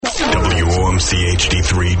KMC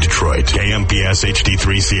HD3 Detroit, KMPS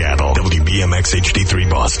HD3 Seattle, WBMX HD3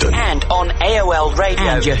 Boston. And on AOL Radio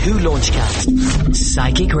and Yahoo Launchcast.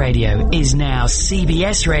 Psychic Radio is now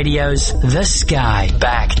CBS Radio's The Sky.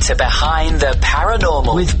 Back to Behind the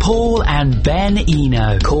Paranormal with Paul and Ben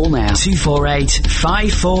Eno. Call now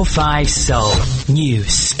 248-545-SOUL. New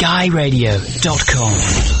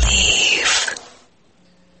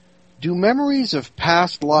skyradio.com. Do memories of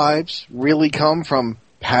past lives really come from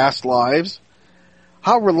past lives?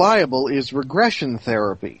 How reliable is regression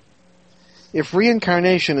therapy? If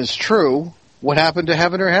reincarnation is true, what happened to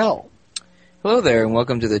heaven or hell? Hello there, and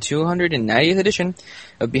welcome to the 290th edition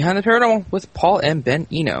of Behind the Paranormal with Paul and Ben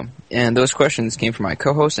Eno. And those questions came from my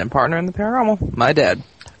co-host and partner in the paranormal, my dad.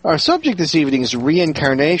 Our subject this evening is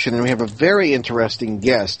reincarnation, and we have a very interesting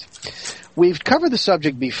guest. We've covered the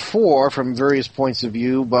subject before from various points of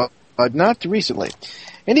view, but not recently.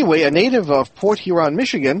 Anyway, a native of Port Huron,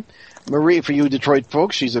 Michigan, Marie, for you Detroit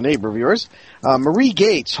folks, she's a neighbor of yours, Marie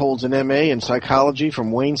Gates holds an M.A. in psychology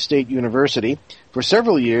from Wayne State University. For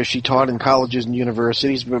several years, she taught in colleges and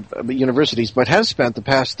universities, but has spent the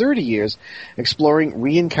past 30 years exploring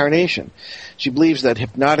reincarnation. She believes that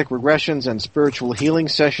hypnotic regressions and spiritual healing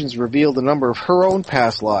sessions reveal the number of her own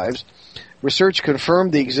past lives. Research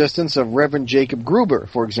confirmed the existence of Reverend Jacob Gruber,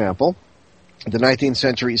 for example. The 19th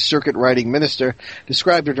century circuit-riding minister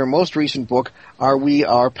described in her most recent book, Are We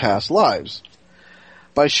Our Past Lives?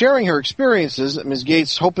 By sharing her experiences, Ms.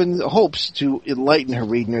 Gates hopes to enlighten her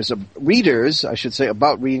readers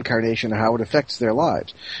about reincarnation and how it affects their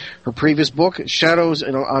lives. Her previous book, Shadows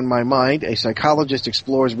on My Mind, A Psychologist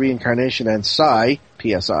Explores Reincarnation and PSI,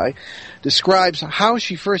 describes how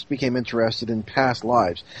she first became interested in past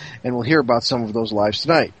lives, and we'll hear about some of those lives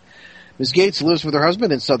tonight. Ms. Gates lives with her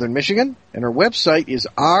husband in southern Michigan, and her website is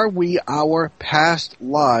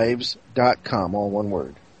areweourpastlives.com, all one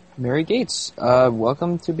word. Mary Gates,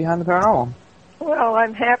 welcome to Behind the Paranormal. Well,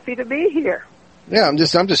 I'm happy to be here. Yeah, I'm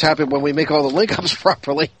just happy when we make all the link-ups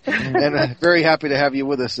properly, and very happy to have you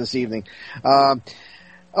with us this evening.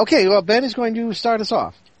 Okay, well, Ben is going to start us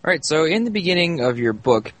off. All right, so in the beginning of your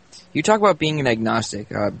book, you talk about being an agnostic,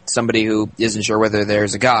 somebody who isn't sure whether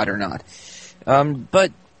there's a God or not.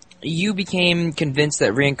 But you became convinced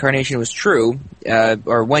that reincarnation was true,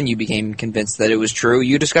 or when you became convinced that it was true,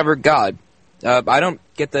 you discovered God. I don't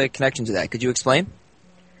get the connection to that. Could you explain?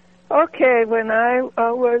 Okay, when I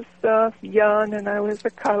was young and I was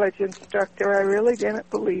a college instructor, I really didn't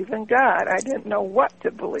believe in God. I didn't know what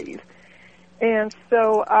to believe. And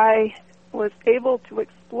so I was able to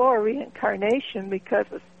explore reincarnation because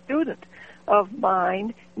a student of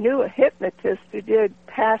mine knew a hypnotist who did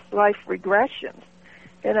past life regressions.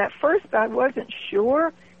 And at first I wasn't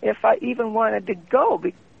sure if I even wanted to go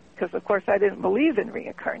because, of course, I didn't believe in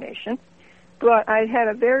reincarnation. But I had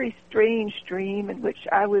a very strange dream in which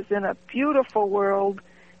I was in a beautiful world.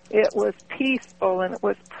 It was peaceful and it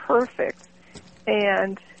was perfect.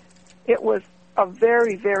 And it was a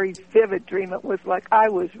very, very vivid dream. It was like I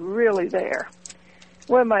was really there.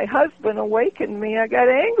 When my husband awakened me, I got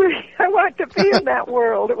angry. I wanted to be in that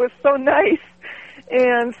world. It was so nice.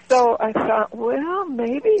 And so I thought, well,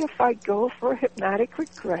 maybe if I go for hypnotic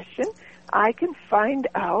regression, I can find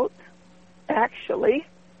out actually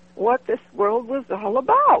what this world was all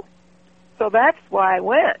about. So that's why I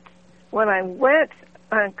went. When I went,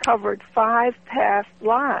 I uncovered 5 past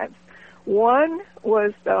lives. One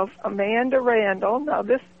was of Amanda Randall. Now,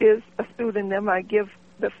 this is a pseudonym. I give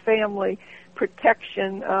the family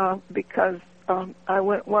protection because I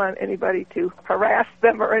wouldn't want anybody to harass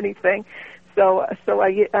them or anything. So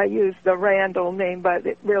I used the Randall name, but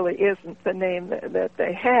it really isn't the name that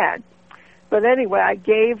they had. But anyway, I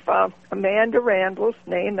gave Amanda Randall's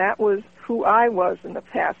name. That was who I was in the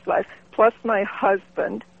past life, plus my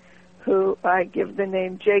husband, who I give the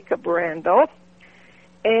name Jacob Randall.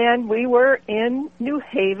 And we were in New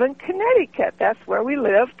Haven, Connecticut. That's where we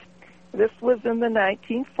lived. This was in the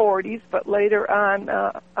 1940s, but later on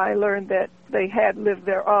I learned that they had lived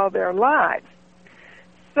there all their lives.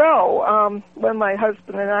 So when my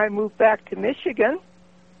husband and I moved back to Michigan,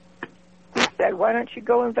 he said, why don't you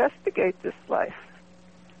go investigate this life?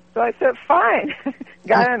 So I said, fine.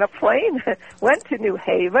 Got on a plane, went to New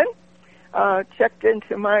Haven, checked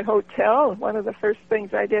into my hotel, and one of the first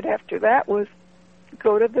things I did after that was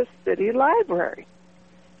go to the city library,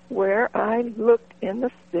 where I looked in the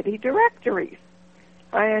city directories.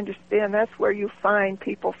 I understand that's where you find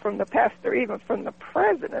people from the past or even from the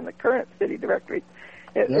present in the current city directories.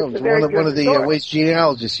 It was one of the ways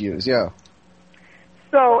genealogists use, yeah.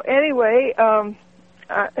 So anyway,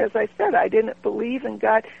 as I said, I didn't believe in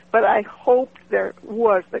God, but I hoped there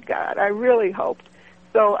was a God. I really hoped.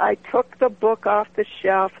 so I took the book off the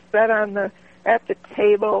shelf, sat at the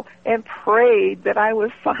table, and prayed that I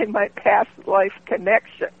would find my past life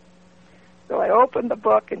connection. So I opened the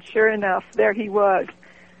book, and sure enough, there he was,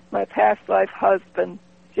 my past life husband,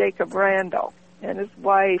 Jacob Randall, and his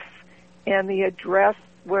wife, and the address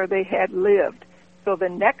where they had lived. So the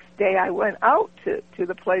next day I went out to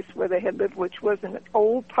the place where they had lived, which was in an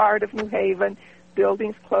old part of New Haven,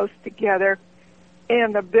 buildings close together.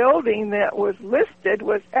 And the building that was listed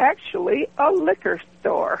was actually a liquor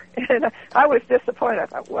store. And I was disappointed. I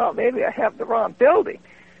thought, well, maybe I have the wrong building.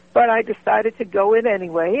 But I decided to go in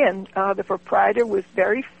anyway, and the proprietor was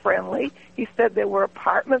very friendly. He said there were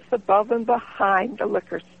apartments above and behind the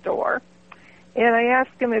liquor store. And I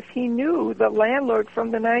asked him if he knew the landlord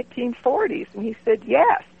from the 1940s, and he said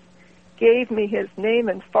yes. Gave me his name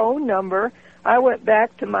and phone number. I went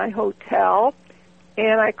back to my hotel,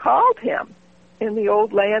 and I called him. And the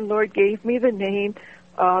old landlord gave me the name,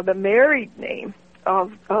 the married name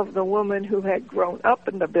of the woman who had grown up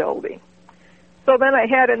in the building. So then I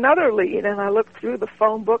had another lead, and I looked through the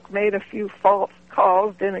phone book, made a few false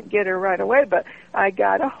calls, didn't get her right away, but I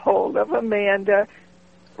got a hold of Amanda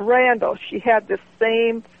Randall. She had the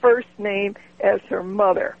same first name as her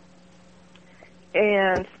mother.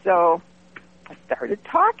 And so I started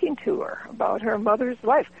talking to her about her mother's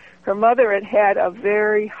life. Her mother had had a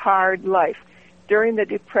very hard life. During the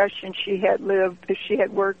Depression, she had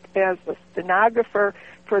worked as a stenographer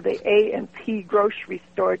for the A&P grocery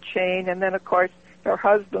store chain, and then, of course, her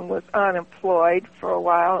husband was unemployed for a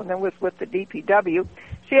while and then was with the DPW.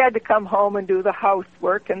 She had to come home and do the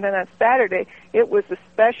housework, and then on Saturday it was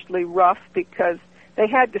especially rough because they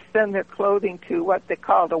had to send their clothing to what they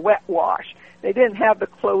called a wet wash. They didn't have the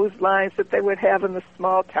clotheslines that they would have in the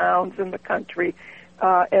small towns in the country,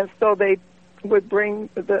 and so they would bring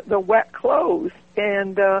the wet clothes,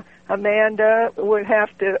 and Amanda would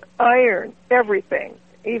have to iron everything,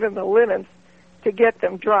 even the linens, to get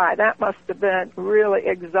them dry. That must have been really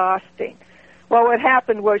exhausting. Well, what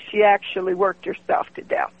happened was she actually worked herself to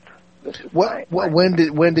death.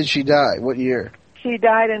 When did she die? What year? She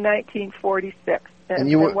died in 1946.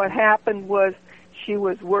 And what happened was she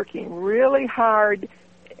was working really hard,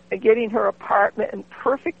 getting her apartment in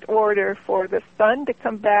perfect order for the son to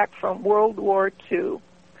come back from World War II.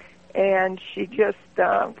 And she just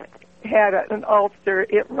had an ulcer.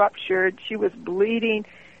 It ruptured. She was bleeding,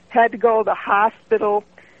 had to go to the hospital.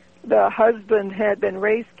 The husband had been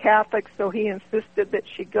raised Catholic, so he insisted that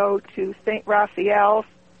she go to St. Raphael's.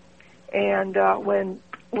 And when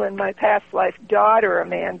my past life daughter,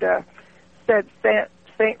 Amanda, said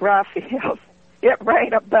St. Raphael's, it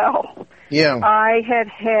rang a bell. Yeah. I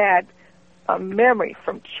had a memory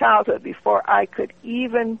from childhood before I could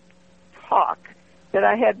even talk that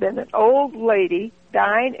I had been an old lady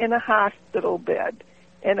dying in a hospital bed,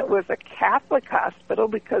 and it was a Catholic hospital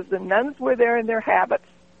because the nuns were there in their habits,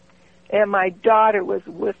 and my daughter was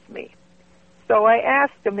with me. So I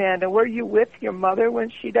asked Amanda, were you with your mother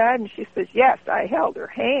when she died? And she says, yes, I held her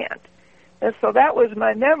hand. And so that was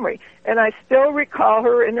my memory. And I still recall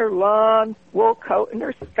her in her long wool coat and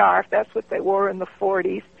her scarf. That's what they wore in the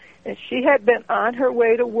 40s. And she had been on her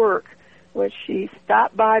way to work when she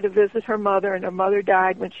stopped by to visit her mother, and her mother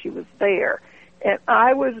died when she was there. And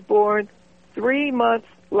I was born 3 months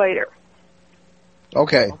later.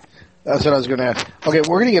 Okay. That's what I was going to ask. Okay,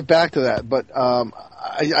 we're going to get back to that, but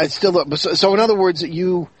I still... So in other words,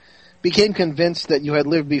 you became convinced that you had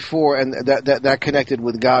lived before and that connected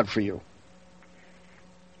with God for you.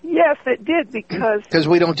 Yes, it did, because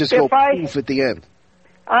we don't just go poof at the end.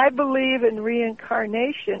 I believe in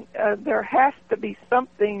reincarnation. There has to be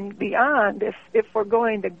something beyond if we're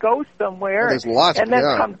going to go somewhere and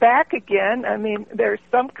then come back again. I mean, there's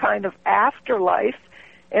some kind of afterlife,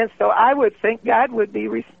 and so I would think God would be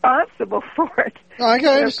responsible for it. Oh, I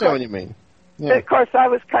understand what you mean. Yeah. Of course, I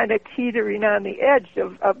was kind of teetering on the edge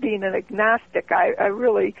of being an agnostic. I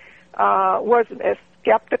really wasn't as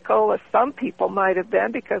skeptical as some people might have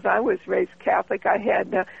been because I was raised Catholic. I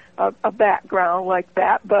had a background like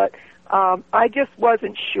that, but I just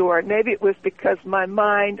wasn't sure. Maybe it was because my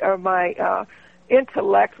mind or my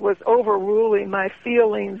intellect was overruling my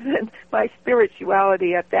feelings and my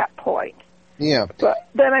spirituality at that point. Yeah. But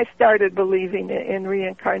then I started believing in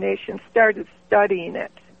reincarnation, started studying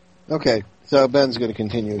it. Okay, so Ben's going to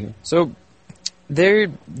continue. So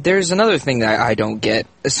there's another thing that I don't get.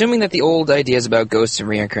 Assuming that the old ideas about ghosts and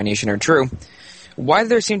reincarnation are true, why do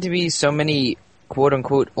there seem to be so many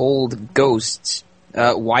quote-unquote old ghosts?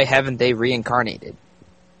 Why haven't they reincarnated?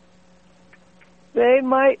 They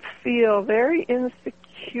might feel very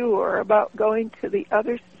insecure about going to the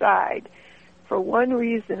other side. for one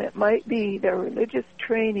reason, it might be their religious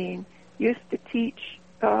training used to teach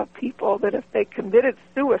people that if they committed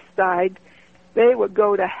suicide, they would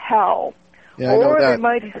go to hell. Yeah, I know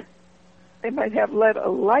that. They might have led a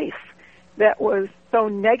life that was so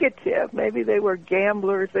negative. Maybe they were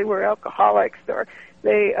gamblers, they were alcoholics, or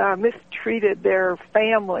they mistreated their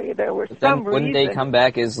family. There was some reason. Wouldn't they come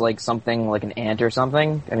back as like something like an ant or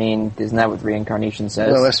something? I mean, isn't that what reincarnation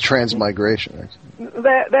says? No, that's transmigration.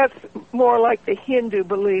 That's more like the Hindu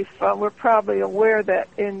belief. We're probably aware that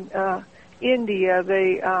in India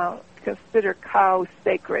they consider cows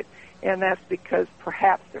sacred, and that's because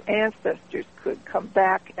perhaps their ancestors could come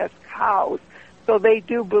back as cows. So they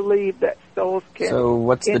do believe that souls can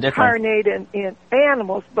incarnate in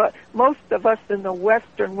animals, but most of us in the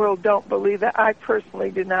Western world don't believe that. I personally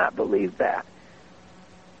do not believe that.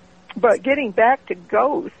 But getting back to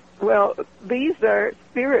ghosts, well, these are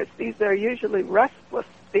spirits. These are usually restless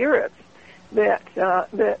spirits that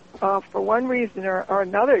for one reason or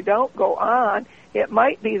another don't go on. It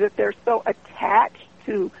might be that they're so attached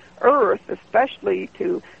to Earth, especially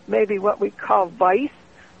to maybe what we call vice,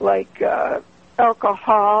 like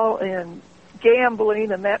alcohol and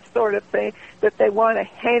gambling and that sort of thing, that they want to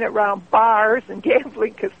hang around bars and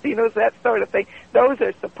gambling casinos, that sort of thing. Those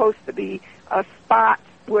are supposed to be spots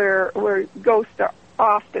where ghosts are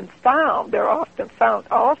often found. They're often found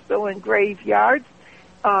also in graveyards,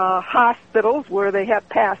 hospitals where they have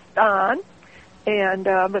passed on, and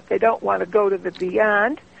but they don't want to go to the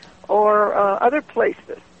beyond, or other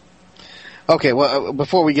places. Okay, well,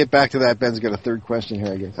 before we get back to that, Ben's got a third question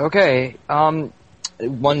here, I guess. Okay,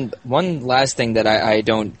 one last thing that I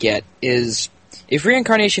don't get is, if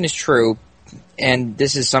reincarnation is true, and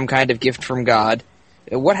this is some kind of gift from God,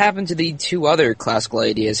 what happened to the two other classical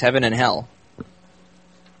ideas, heaven and hell?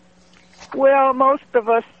 Well, most of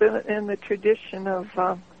us in the tradition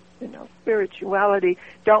of spirituality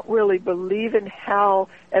don't really believe in hell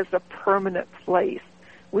as a permanent place.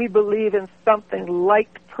 We believe in something like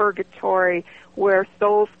purgatory, where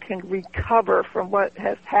souls can recover from what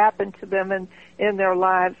has happened to them in their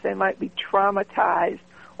lives. They might be traumatized,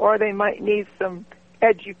 or they might need some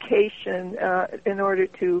education in order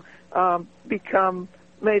to become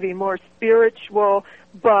maybe more spiritual,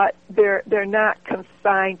 but they're not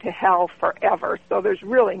consigned to hell forever. So there's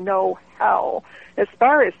really no hell. As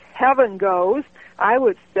far as heaven goes, I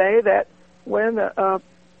would say that when a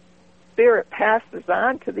spirit passes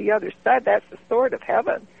on to the other side, that's the sort of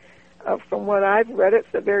heaven. From what I've read,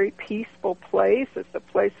 it's a very peaceful place. It's a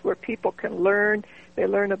place where people can learn. They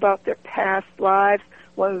learn about their past lives.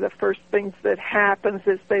 One of the first things that happens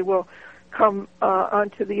is they will come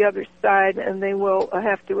onto the other side, and they will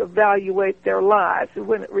have to evaluate their lives. We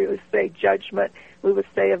wouldn't really say judgment. We would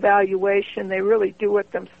say evaluation. They really do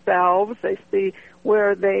it themselves. They see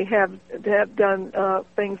where they have done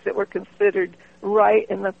things that were considered right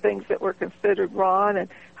and the things that were considered wrong, and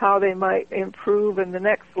how they might improve in the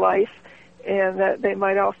next life, and that they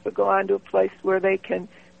might also go on to a place where they can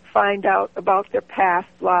find out about their past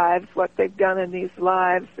lives, what they've done in these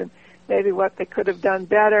lives, and maybe what they could have done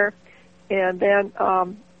better. And then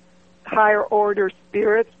higher order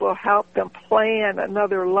spirits will help them plan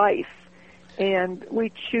another life, and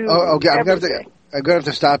we choose everything. I'm going to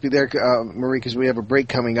have to stop you there, Marie, because we have a break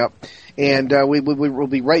coming up. And we'll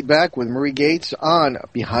be right back with Marie Gates on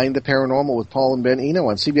Behind the Paranormal with Paul and Ben Eno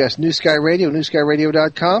on CBS New Sky Radio,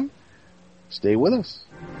 newskyradio.com. Stay with us.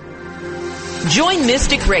 Join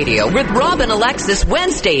Mystic Radio with Rob and Alexis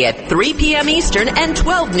Wednesday at 3 p.m. Eastern and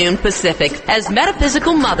 12 noon Pacific as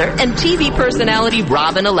metaphysical mother and TV personality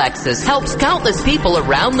Robin Alexis helps countless people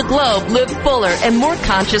around the globe live fuller and more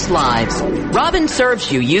conscious lives. Robin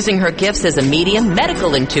serves you using her gifts as a medium,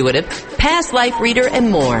 medical intuitive, past life reader,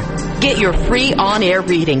 and more. Get your free on-air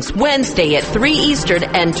readings Wednesday at 3 Eastern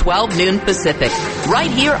and 12 noon Pacific,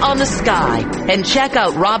 right here on the Sky. And check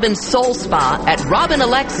out Robin's Soul Spa at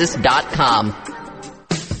robinalexis.com.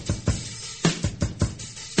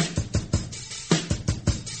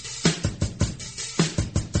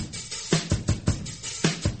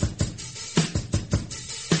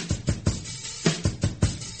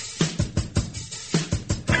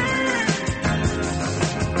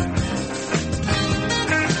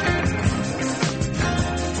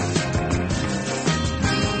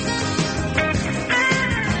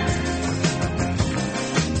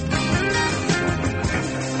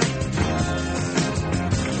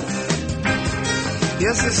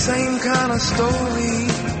 Yes, the same kind of story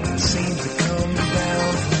seems to come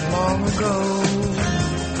down from long ago.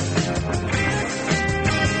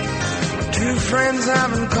 Two friends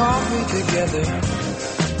having coffee together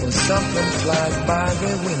when something flies by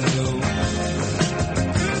their window.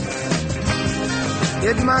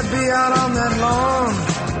 It might be out on that lawn,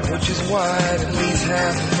 which is wide, at least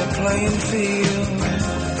half of the playing field.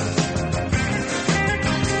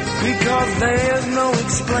 Because there's no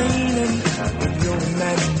explaining what your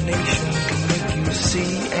imagination can make you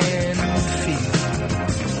see and feel.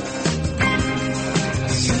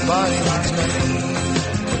 And your body needs nothing,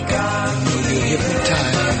 and you're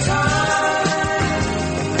hypnotized.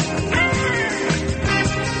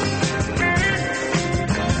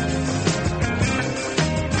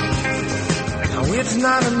 It's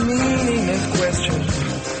not a meaningless question.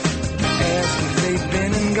 Ask if they've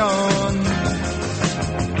been and gone.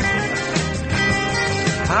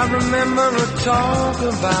 I remember a talk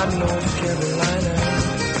about North Carolina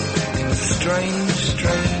in a strange,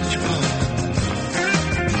 strange pond.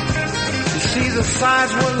 You see, the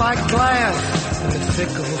sides were like glass in the thick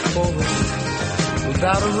of a forest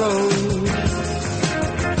without a road.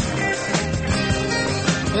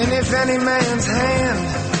 And if any man's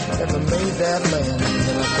hand ever made that land,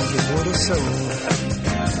 then I think it would have sold.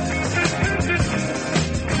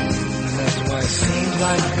 And that's why it seems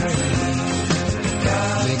like a dream.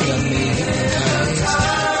 They got me hypnotized.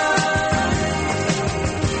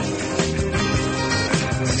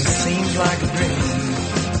 When it seems like a dream,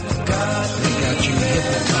 they got you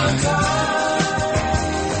hypnotized.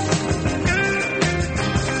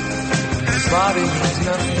 Your body means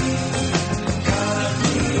nothing.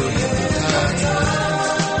 You're hypnotized.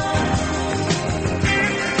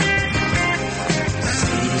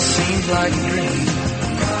 Like a dream,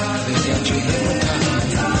 they got you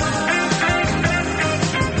hypnotized.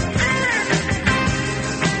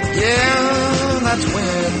 Yeah, that's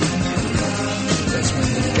when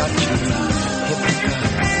they got you hypnotized.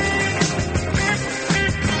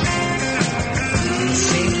 It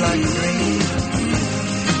seems like a dream.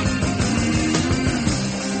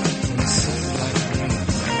 It seems like a dream.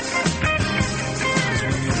 'Cause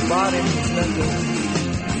when your body means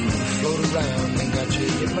nothing, you float around and got you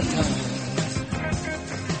hypnotized.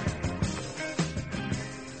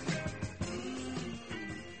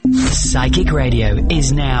 Psychic Radio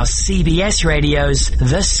is now CBS Radio's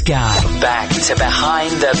The Sky. Back to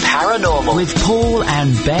Behind the Paranormal with Paul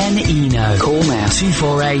and Ben Eno. Call now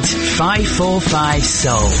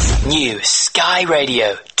 248-545-SOUL. New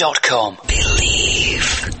skyradio.com.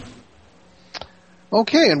 Believe.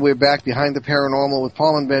 Okay, and we're back Behind the Paranormal with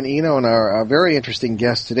Paul and Ben Eno and our very interesting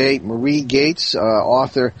guest today, Marie Gates,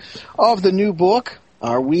 author of the new book,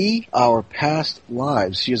 Are We Our Past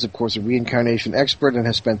Lives? She is, of course, a reincarnation expert and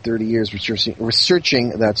has spent 30 years researching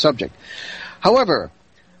that subject. However,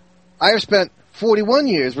 I have spent 41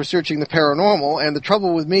 years researching the paranormal, and the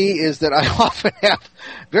trouble with me is that I often have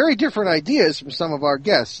very different ideas from some of our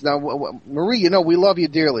guests. Now, Marie, you know, we love you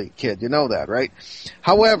dearly, kid. You know that, right?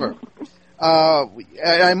 However,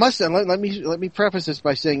 I must, and let me preface this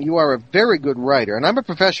by saying you are a very good writer, and I'm a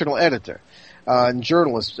professional editor. And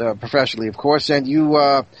journalist professionally, of course, and you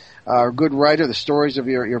are a good writer. The stories of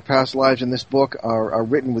your past lives in this book are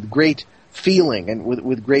written with great feeling and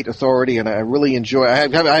with great authority, and I really enjoy.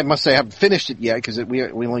 I must say I haven't finished it yet because we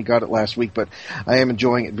only got it last week, but I am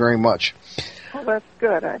enjoying it very much. Well, that's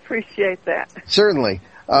good. I appreciate that. Certainly,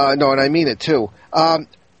 no, and I mean it too.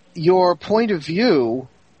 Your point of view,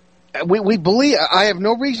 we believe. I have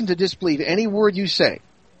no reason to disbelieve any word you say,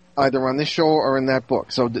 either on this show or in that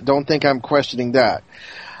book. So don't think I'm questioning that.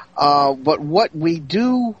 But what we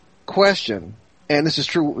do question, and this is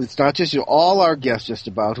true, it's not just you, all our guests just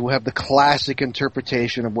about, who have the classic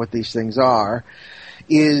interpretation of what these things are,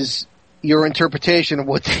 is your interpretation of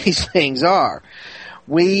what these things are.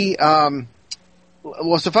 We,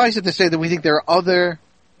 well, suffice it to say that we think there are other,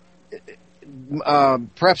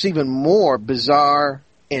 perhaps even more bizarre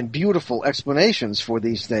and beautiful explanations for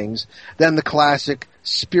these things than the classic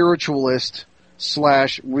spiritualist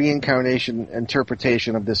 / reincarnation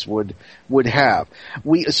interpretation of this would have.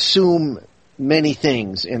 We assume many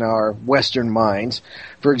things in our Western minds.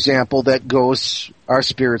 For example, that ghosts are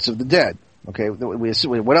spirits of the dead. Okay, we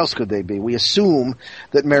assume, what else could they be? We assume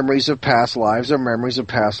that memories of past lives are memories of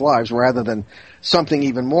past lives rather than something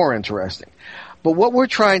even more interesting. But what we're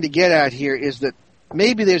trying to get at here is that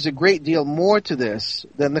maybe there's a great deal more to this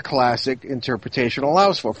than the classic interpretation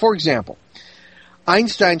allows for. For example,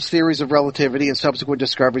 Einstein's theories of relativity and subsequent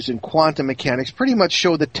discoveries in quantum mechanics pretty much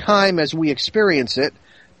show that time as we experience it,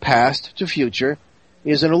 past to future,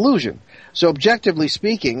 is an illusion. So objectively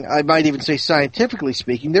speaking, I might even say scientifically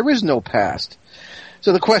speaking, there is no past.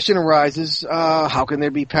 So the question arises, how can there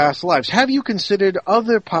be past lives? Have you considered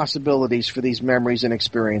other possibilities for these memories and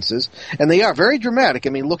experiences? And they are very dramatic. I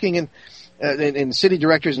mean, looking in city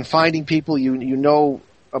directories and finding people you know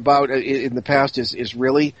about in the past is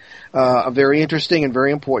really a very interesting and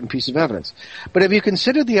very important piece of evidence. But have you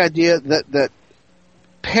considered the idea that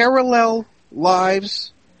parallel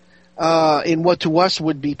lives in what to us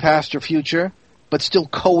would be past or future, but still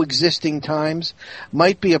coexisting times,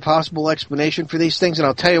 might be a possible explanation for these things? And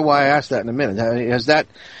I'll tell you why I asked that in a minute. Has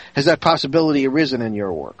that possibility arisen in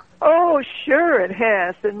your work? Oh, sure it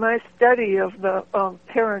has. In my study of the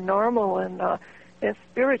paranormal and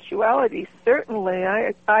spirituality, certainly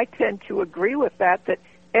I tend to agree with that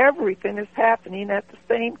everything is happening at the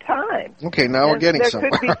same time. Okay, now we're getting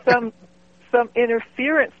somewhere. There could be some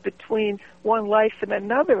interference between one life and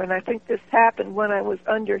another, and I think this happened when I was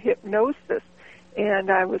under hypnosis,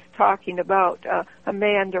 and I was talking about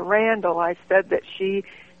Amanda Randall. I said that she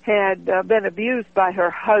had been abused by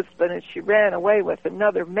her husband, and she ran away with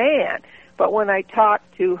another man. But when I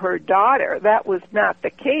talked to her daughter, that was not the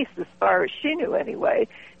case as far as she knew anyway.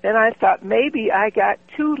 And I thought maybe I got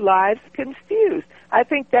two lives confused. I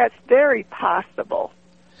think that's very possible.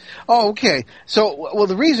 Oh, okay. So, well,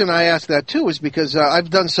 the reason I asked that, too, is because I've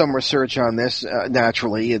done some research on this,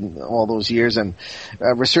 naturally, in all those years, and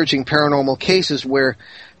researching paranormal cases where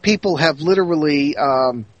people have literally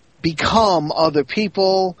become other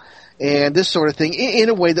people and this sort of thing in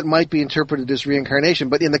a way that might be interpreted as reincarnation.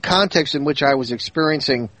 But in the context in which I was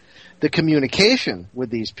experiencing the communication with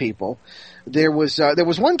these people, there was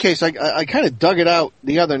one case, I kind of dug it out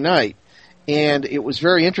the other night, and it was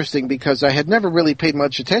very interesting because I had never really paid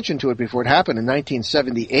much attention to it before. It happened in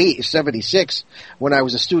 1976 when I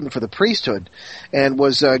was a student for the priesthood and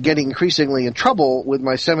was getting increasingly in trouble with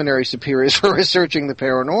my seminary superiors for researching the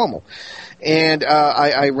paranormal. And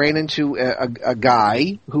I ran into a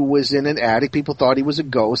guy who was in an attic. People thought he was a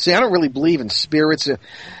ghost. See, I don't really believe in spirits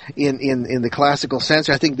in the classical sense.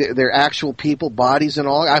 I think they're actual people, bodies and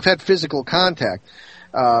all. I've had physical contact,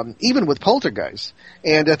 even with poltergeists.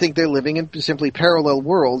 And I think they're living in simply parallel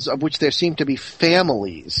worlds of which there seem to be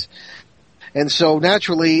families. And so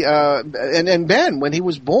naturally, and Ben, when he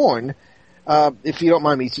was born, if you don't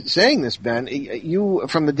mind me saying this, Ben, you,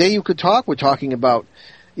 from the day you could talk, were talking about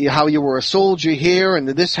how you were a soldier here, and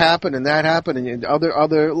this happened and that happened, and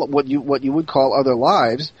other what you would call other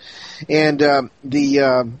lives, and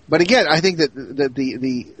but again, I think that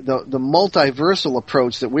the multiversal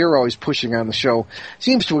approach that we're always pushing on the show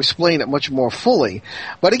seems to explain it much more fully.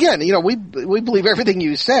 But again, we believe everything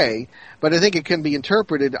you say, but I think it can be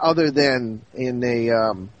interpreted other than in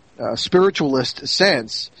a spiritualist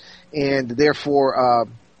sense, and therefore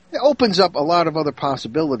it opens up a lot of other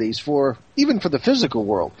possibilities even for the physical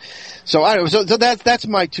world. So that's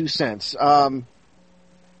my 2 cents. And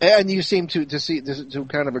you seem to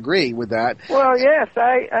kind of agree with that. Well, yes,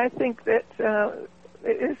 I think that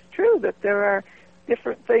it is true that there are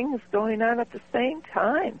different things going on at the same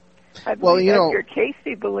time. I believe Edgar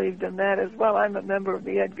Casey believed in that as well. I'm a member of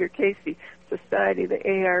the Edgar Casey Society, the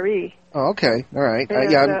ARE. Oh, okay, all right.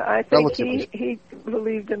 And, I think he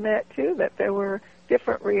believed in that too, that there were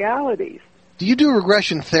different realities. Do you do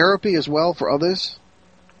regression therapy as well for others?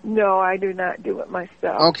 No, I do not do it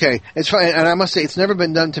myself. Okay, it's fine, and I must say it's never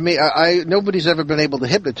been done to me. Nobody's ever been able to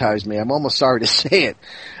hypnotize me. I'm almost sorry to say it,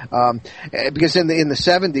 because in the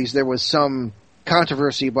 70s there was some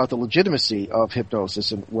controversy about the legitimacy of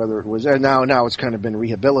hypnosis and whether it was, and now it's kind of been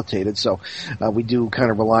rehabilitated, so we do kind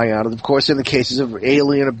of rely on it. Of course, in the cases of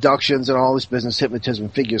alien abductions and all this business, hypnotism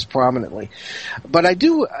figures prominently. But I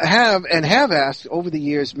do have asked over the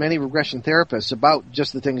years many regression therapists about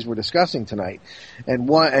just the things we're discussing tonight,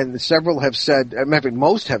 and several have said,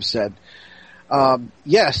 most have said,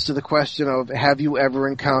 yes to the question of, have you ever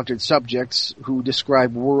encountered subjects who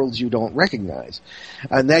describe worlds you don't recognize?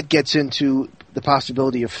 And that gets into the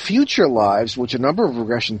possibility of future lives, which a number of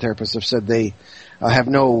regression therapists have said they have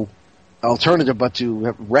no alternative but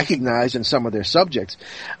to recognize in some of their subjects.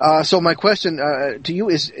 So my question to you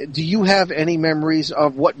is, do you have any memories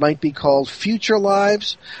of what might be called future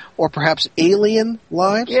lives or perhaps alien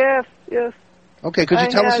lives? Yes. Okay, could you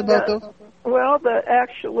tell us about those? Well, the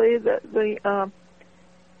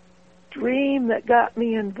dream that got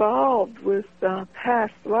me involved with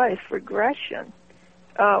past life regression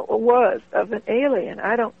was of an alien.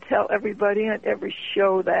 I don't tell everybody on every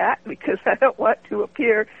show that because I don't want to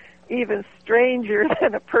appear even stranger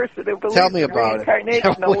than a person who believes in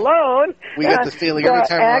reincarnation alone. We get the feeling every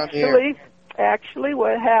time we're on the air. Actually,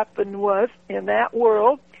 what happened was, in that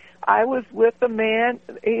world, I was with a man.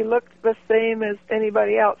 He looked the same as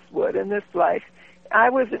anybody else would in this life.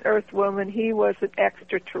 I was an earth woman. He was an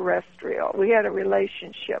extraterrestrial. We had a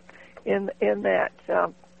relationship in that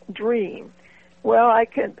dream. Well, I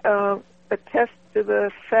can attest to the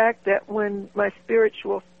fact that when my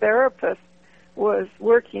spiritual therapist was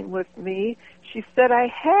working with me, she said I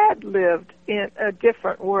had lived in a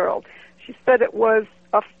different world. She said it was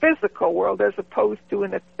a physical world as opposed to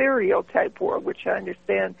an ethereal type world, which I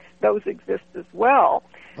understand those exist as well.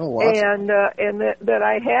 Oh, wow. And that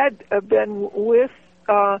I had been with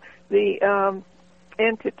the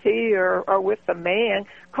entity or with the man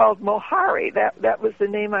called Mohari. That was the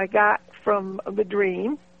name I got from the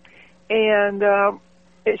dream. And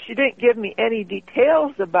she didn't give me any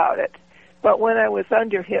details about it. But when I was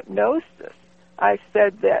under hypnosis, I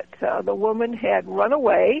said that the woman had run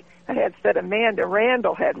away. I had said Amanda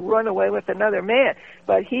Randall had run away with another man,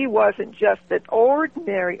 but he wasn't just an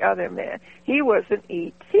ordinary other man. He was an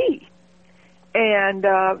E.T. And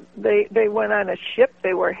they went on a ship.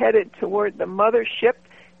 They were headed toward the mothership.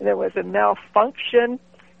 There was a malfunction,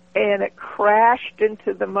 and it crashed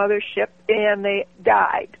into the mothership, and they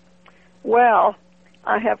died. Well,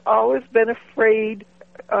 I have always been afraid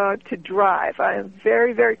to drive. I am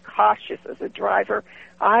very, very cautious as a driver.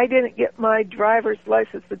 I didn't get my driver's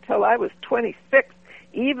license until I was 26,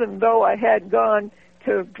 even though I had gone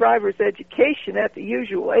to driver's education at the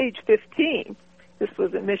usual age 15. This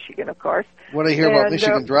was in Michigan, of course. When I hear about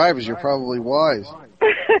Michigan drivers, you're probably wise.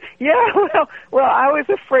 Yeah, well, I was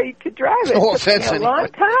afraid to drive it. No It took me offense, a anyway. long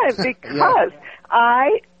time because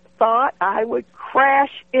I thought I would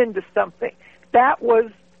crash into something. That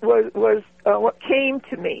was what came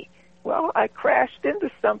to me. Well, I crashed into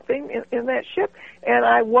something in that ship, and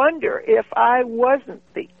I wonder if I wasn't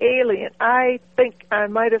the alien. I think I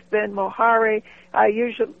might have been Mohari. I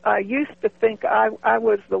used to think I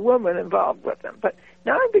was the woman involved with him, but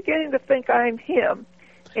now I'm beginning to think I'm him.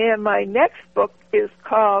 And my next book is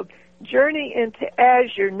called Journey into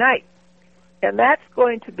Azure Night, and that's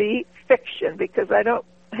going to be fiction because I don't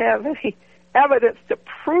have any evidence to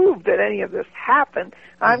prove that any of this happened.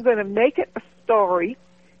 I'm going to make it a story,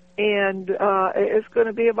 and it's going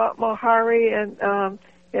to be about Mohari and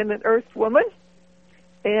an Earth woman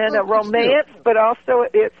and a romance, but also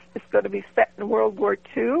it's going to be set in World War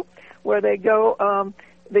II, where they go.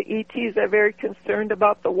 The ETs are very concerned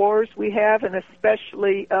about the wars we have, and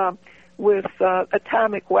especially with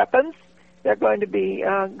atomic weapons. They're going to be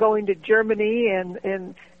going to Germany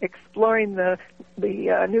and exploring the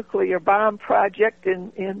nuclear bomb project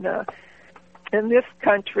in this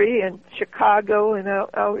country, in Chicago and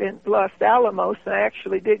out in Los Alamos. And I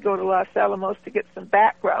actually did go to Los Alamos to get some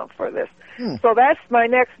background for this. So that's my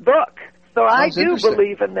next book. So I do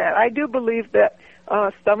believe in that. I do believe that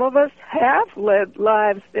some of us have led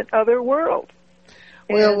lives in other worlds.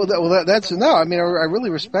 That's no. I mean, I really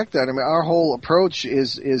respect that. I mean, our whole approach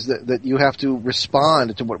is that you have to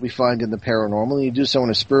respond to what we find in the paranormal, and you do so in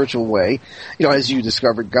a spiritual way. You know, as you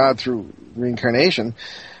discovered God through reincarnation.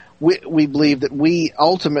 We believe that the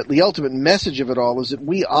ultimate message of it all is that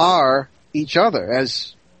we are each other.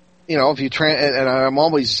 As you know, if you and I'm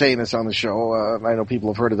always saying this on the show. I know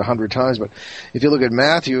people have heard it 100 times, but if you look at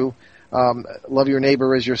Matthew. Love your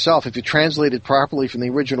neighbor as yourself. If you translate it properly from the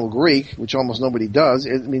original Greek, which almost nobody does,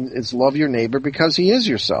 it's love your neighbor because he is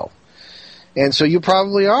yourself. And so you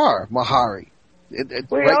probably are Mohari.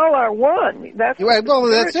 We all are one. That's what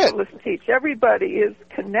that's it. spiritualists teach. Everybody is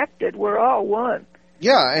connected. We're all one.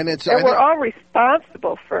 Yeah, and we're all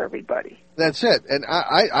responsible for everybody. That's it. And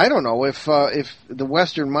I don't know if the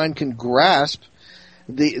Western mind can grasp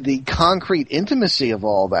the concrete intimacy of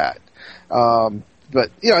all that. But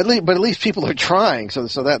at least people are trying, so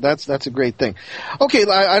that's a great thing. Okay,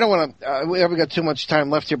 I don't want to. We haven't got too much time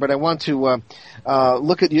left here, but I want to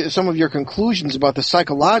look at some of your conclusions about the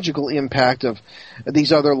psychological impact of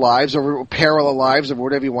these other lives or parallel lives or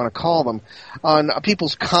whatever you want to call them on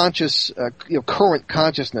people's conscious, current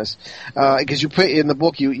consciousness. Because you put in the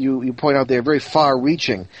book, you point out they're very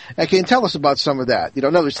far-reaching. Can you tell us about some of that? In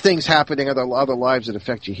other words, things happening in other lives that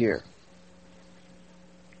affect you here.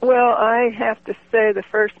 Well, I have to say the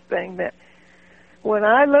first thing that when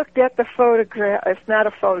I looked at the photograph, it's not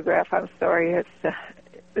a photograph, I'm sorry, it's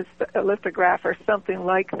a lithograph or something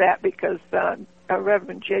like that because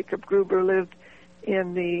Reverend Jacob Gruber lived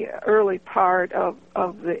in the early part of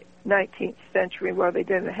the 19th century where they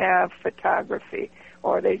didn't have photography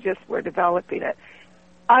or they just were developing it.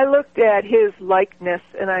 I looked at his likeness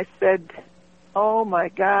and I said, oh my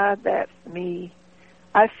God, that's me.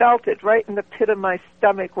 I felt it right in the pit of my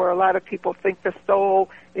stomach where a lot of people think the soul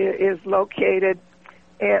is located.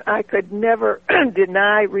 And I could never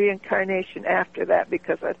deny reincarnation after that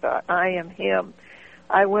because I thought, I am him.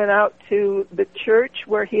 I went out to the church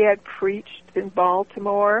where he had preached in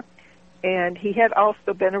Baltimore, and he had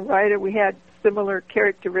also been a writer. We had similar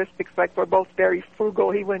characteristics, like we're both very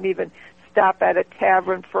frugal. He wouldn't even stop at a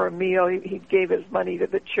tavern for a meal. He gave his money to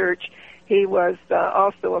the church. He was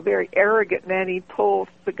also a very arrogant man. He pulled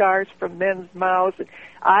cigars from men's mouths. And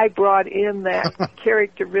I brought in that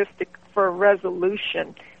characteristic for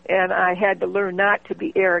resolution, and I had to learn not to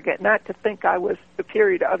be arrogant, not to think I was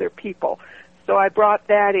superior to other people. So I brought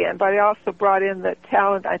that in, but I also brought in the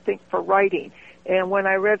talent, I think, for writing. And when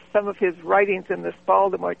I read some of his writings in this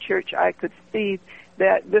Baltimore church, I could see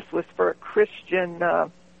that this was for a Christian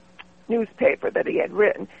newspaper that he had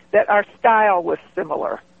written, that our style was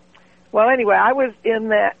similar. Well, anyway, I was in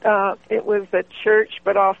that, it was a church,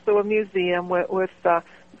 but also a museum with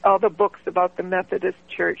all the books about the Methodist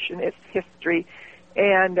Church and its history.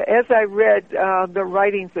 And as I read the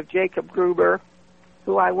writings of Jacob Gruber,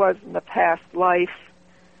 who I was in the past life,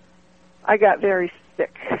 I got very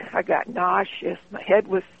sick. I got nauseous. My head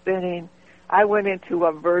was spinning. I went into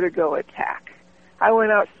a vertigo attack. I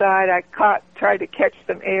went outside. I tried to catch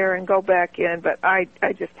some air and go back in, but I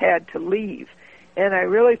just had to leave. And I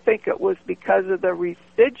really think it was because of the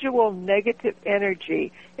residual negative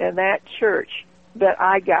energy in that church that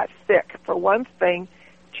I got sick. For one thing,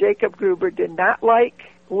 Jacob Gruber did not like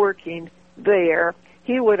working there.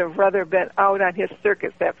 He would have rather been out on his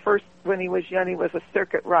circuits. At first, when he was young, he was a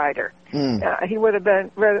circuit rider. He would have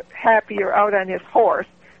been rather happier out on his horse,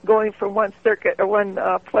 going from one circuit or one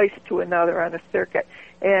place to another on a circuit.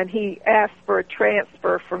 And he asked for a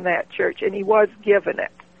transfer from that church, and he was given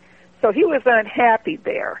it. So he was unhappy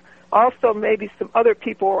there. Also, maybe some other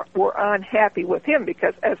people were unhappy with him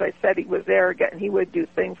because, as I said, he was arrogant, and he would do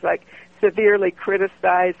things like severely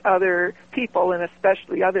criticize other people, and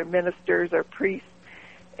especially other ministers or priests.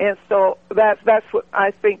 And so that's what I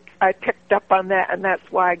think I picked up on that, and that's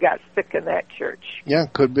why I got sick in that church. Yeah,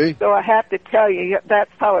 could be. So I have to tell you, that's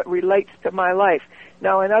how it relates to my life.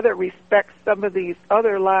 Now, in other respects, some of these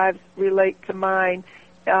other lives relate to mine.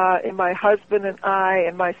 And my husband and I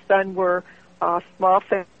and my son were a small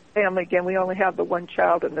family. Again, we only have the one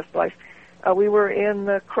child in this life. We were in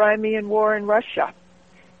the Crimean War in Russia,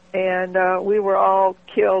 and we were all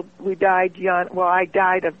killed. We died young. Well, I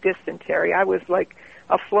died of dysentery. I was like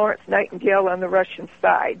a Florence Nightingale on the Russian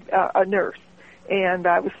side, a nurse. And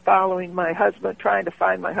I was following my husband, trying to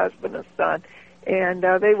find my husband and son. And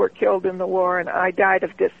they were killed in the war, and I died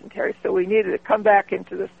of dysentery. So we needed to come back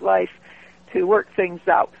into this life to work things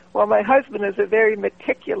out. Well, my husband is a very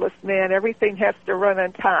meticulous man. Everything has to run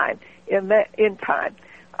on time, in time.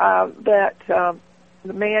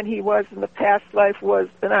 The man he was in the past life was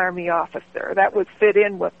an Army officer. That would fit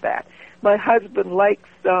in with that. My husband likes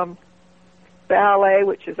ballet,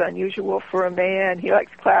 which is unusual for a man. He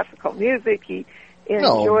likes classical music. He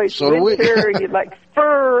enjoys winter. He likes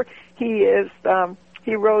fur. He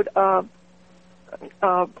wrote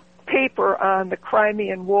paper on the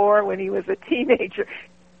Crimean War when he was a teenager.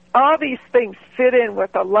 All these things fit in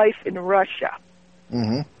with a life in Russia.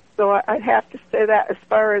 Mm-hmm. So I have to say that as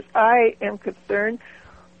far as I am concerned,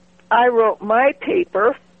 I wrote my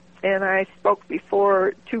paper, and I spoke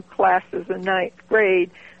before 2 classes in 9th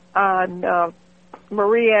grade on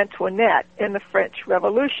Marie Antoinette and the French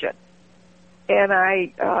Revolution. And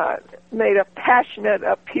I made a passionate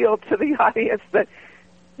appeal to the audience that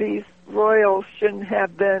these royals shouldn't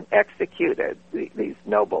have been executed. These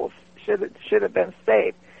nobles should have been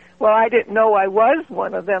saved. Well, I didn't know I was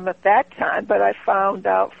one of them at that time, but I found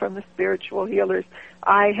out from the spiritual healers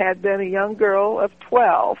I had been a young girl of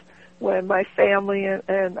 12 when my family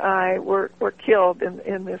and I were killed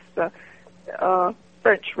in this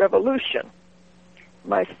French Revolution.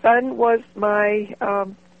 My son was my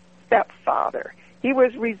stepfather. He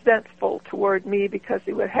was resentful toward me because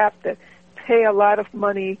he would have to pay a lot of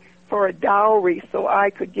money for a dowry so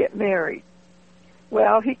I could get married.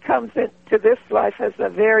 Well, he comes into this life as a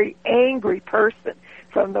very angry person.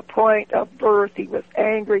 From the point of birth, he was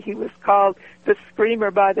angry. He was called the screamer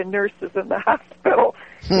by the nurses in the hospital.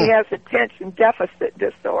 He has attention deficit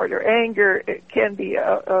disorder. Anger, it can be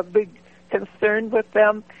a big concern with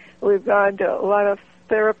them. We've gone to a lot of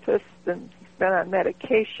therapists and been on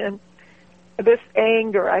medication. This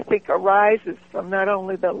anger, I think, arises from not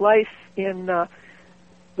only the life in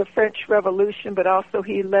the French Revolution, but also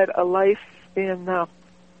he led a life in the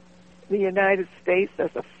United States as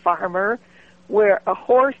a farmer where a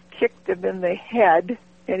horse kicked him in the head,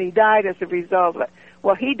 and he died as a result of it.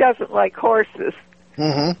 Well, he doesn't like horses,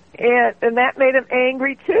 and that made him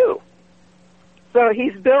angry, too. So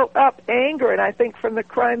he's built up anger, and I think from the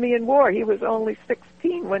Crimean War, he was only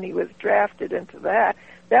 16 when he was drafted into that.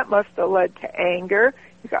 That must have led to anger.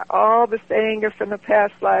 He got all this anger from the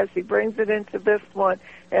past lives. He brings it into this one,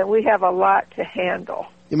 and we have a lot to handle.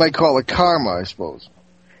 You might call it karma, I suppose.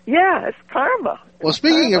 Yeah, it's karma. Well,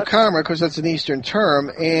 speaking of karma, because that's an Eastern term,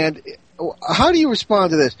 and how do you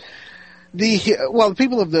respond to this? the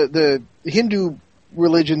people of the Hindu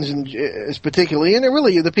religions, particularly, and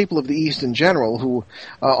really the people of the East in general, who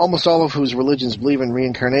almost all of whose religions believe in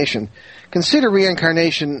reincarnation, consider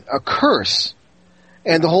reincarnation a curse.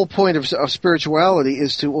 And the whole point of spirituality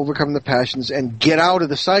is to overcome the passions and get out of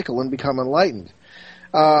the cycle and become enlightened.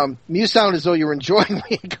 You sound as though you're enjoying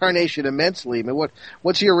reincarnation immensely. I mean,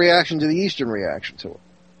 what's your reaction to the Eastern reaction to it?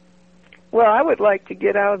 Well, I would like to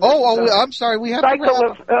get out of I'm sorry. We have cycle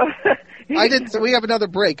to of... I didn't. We have another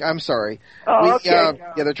break. I'm sorry. Okay. Yeah,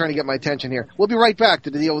 they're trying to get my attention here. We'll be right back to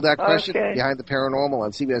deal with that question. Okay. Behind the Paranormal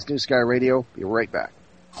on CBS News Sky Radio. Be right back.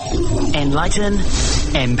 Enlighten,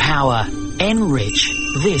 empower, enrich.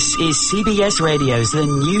 This is CBS Radio's The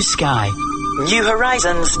New Sky. New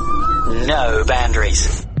horizons, no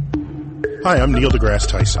boundaries. Hi, I'm Neil deGrasse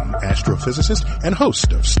Tyson, astrophysicist and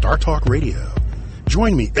host of Star Talk Radio.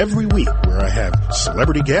 Join me every week where I have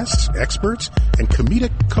celebrity guests, experts, and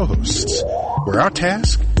comedic co-hosts, where our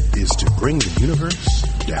task is to bring the universe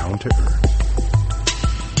down to Earth.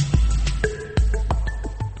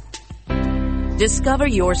 Discover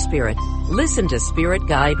your spirit. Listen to Spirit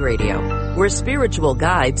Guide Radio, where spiritual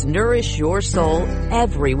guides nourish your soul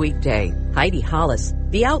every weekday. Heidi Hollis,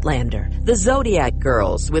 The Outlander, The Zodiac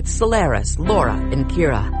Girls with Solaris, Laura, and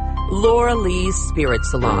Kira. Laura Lee's Spirit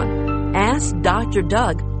Salon. Ask Dr.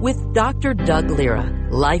 Doug with Dr. Doug Lira.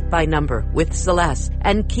 Life by Number with Celeste.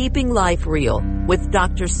 And Keeping Life Real with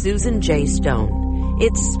Dr. Susan J. Stone.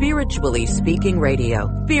 It's Spiritually Speaking Radio,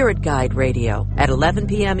 Spirit Guide Radio, at 11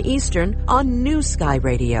 p.m. Eastern on New Sky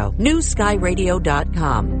Radio.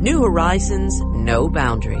 NewSkyRadio.com. New horizons, no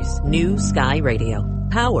boundaries. New Sky Radio.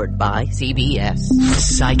 Powered by CBS.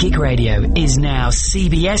 Psychic Radio is now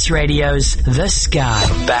CBS Radio's The Sky.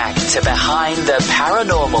 Back to Behind the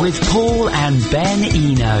Paranormal with Paul and Ben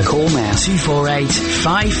Eno. Call now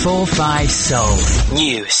 248-545-SOUL.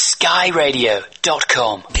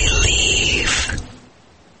 NewSkyRadio.com. Believe.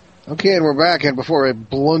 Okay, and we're back. And before I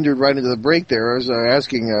blundered right into the break there, I was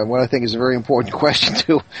asking what I think is a very important question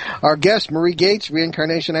to our guest, Marie Gates,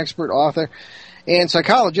 reincarnation expert, author, and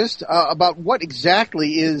psychologist, about what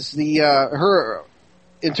exactly is her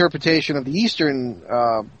interpretation of the Eastern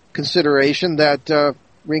consideration that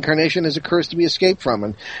reincarnation is a curse to be escaped from.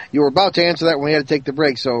 And you were about to answer that when we had to take the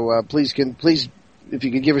break, so please, if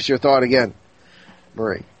you could give us your thought again,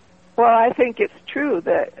 Marie. Well, I think it's true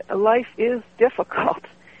that life is difficult,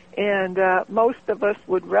 and most of us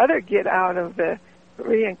would rather get out of the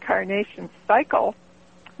reincarnation cycle.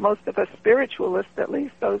 Most of us spiritualists, at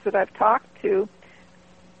least those that I've talked to,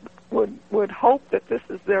 would hope that this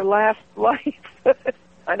is their last life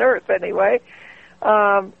on Earth, anyway.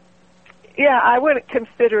 I wouldn't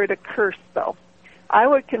consider it a curse, though. I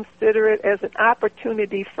would consider it as an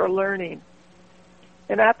opportunity for learning,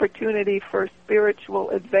 an opportunity for spiritual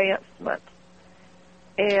advancement.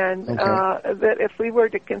 And that if we were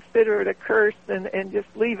to consider it a curse and just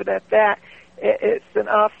leave it at that, it's an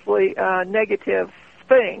awfully negative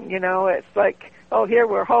thing, it's like, oh, here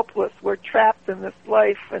we're hopeless, we're trapped in this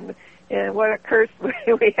life, and what a curse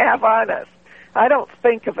we have on us. I don't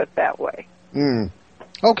think of it that way.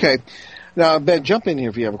 Okay. Now, Ben, jump in here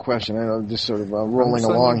if you have a question. I know I'm just sort of rolling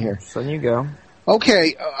along here. So you go.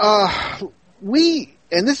 Okay.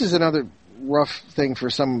 And this is another rough thing for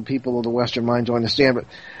some people of the Western mind to understand, but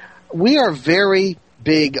we are very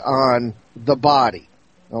big on the body,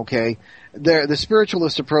 okay? The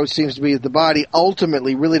spiritualist approach seems to be that the body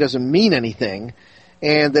ultimately really doesn't mean anything,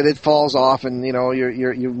 and that it falls off, and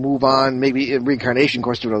you move on, maybe in reincarnation, of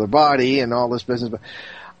course, to another body and all this business. But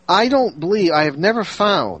I have never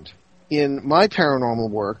found in my paranormal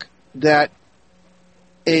work that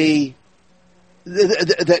that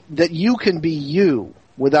you can be you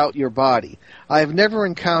without your body. I have never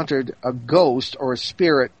encountered a ghost or a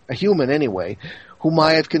spirit, a human anyway, whom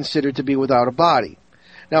I have considered to be without a body.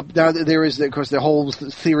 Now there is, of course, the whole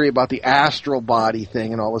theory about the astral body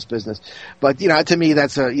thing and all this business. But, to me,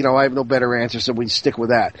 that's I have no better answer, so we stick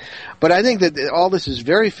with that. But I think that all this is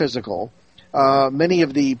very physical. Many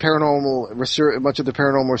of the paranormal research, much of the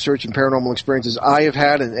paranormal research and paranormal experiences I have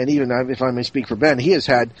had, and even if I may speak for Ben, he has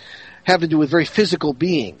had, have to do with very physical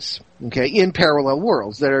beings, okay, in parallel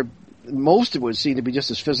worlds that are, most of which seem to be just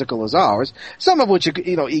as physical as ours. Some of which,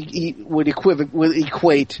 would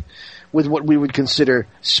equate with what we would consider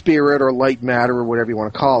spirit or light matter or whatever you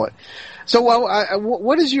want to call it. So,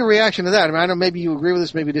 what is your reaction to that? I mean, I know maybe you agree with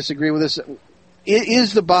this, maybe disagree with this.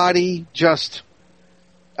 Is the body just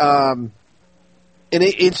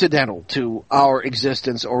incidental to our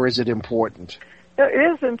existence, or is it important?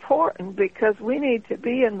 It is important because we need to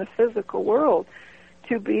be in the physical world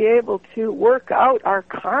to be able to work out our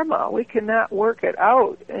karma. We cannot work it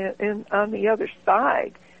out on the other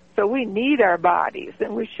side. So we need our bodies,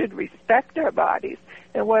 and we should respect our bodies.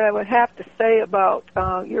 And what I would have to say about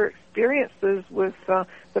your experiences with the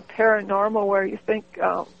paranormal, where you think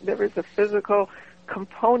there is a physical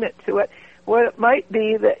component to it, what it might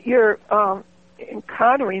be that you're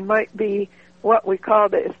encountering might be what we call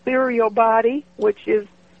the ethereal body, which is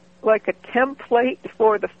like a template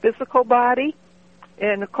for the physical body.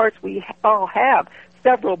 And, of course, we all have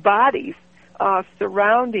several bodies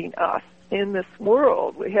surrounding us in this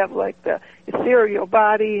world. We have, like, the ethereal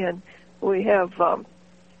body, and we have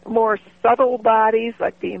more subtle bodies,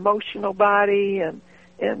 like the emotional body and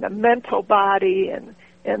the mental body, and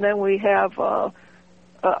then we have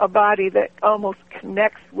a body that almost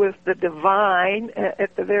connects with the divine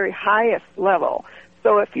at the very highest level.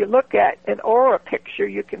 So if you look at an aura picture,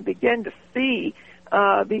 you can begin to see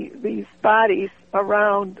these bodies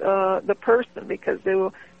around the person, because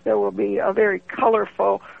there will be a very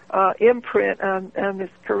colorful imprint on this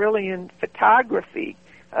Kirlian photography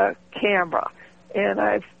camera. And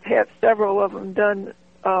I've had several of them done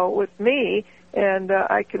with me, and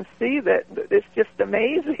I can see that it's just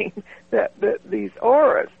amazing that these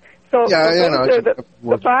auras. So those are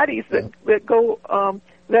the bodies that go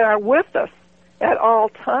that are with us at all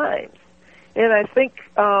times. And I think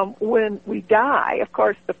when we die, of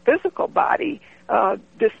course, the physical body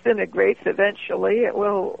disintegrates eventually. It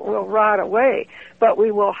will rot away. But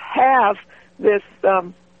we will have this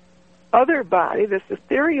other body, this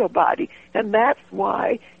ethereal body, and that's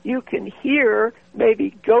why you can hear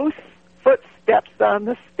maybe ghost footsteps on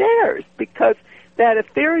the stairs, because that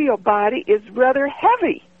ethereal body is rather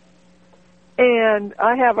heavy. And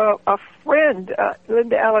I have a friend,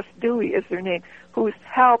 Linda Alice Dewey is her name, who's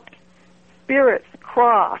helped spirits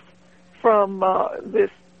cross from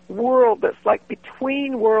this world that's like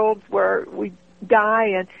between worlds, where we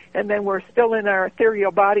die and then we're still in our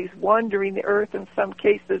ethereal bodies wandering the earth in some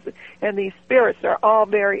cases, and these spirits are all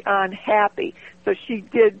very unhappy. So she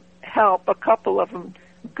did help a couple of them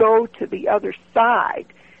go to the other side.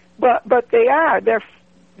 But they are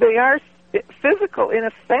physical in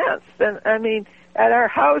a sense. And I mean, at our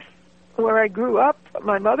house where I grew up,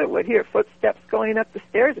 my mother would hear footsteps going up the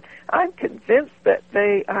stairs. I'm convinced that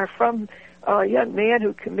they are from a young man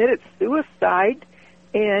who committed suicide,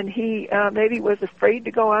 and he maybe was afraid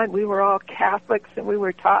to go on. We were all Catholics, and we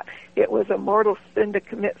were taught it was a mortal sin to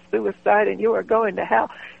commit suicide, and you were going to hell.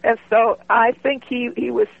 And so I think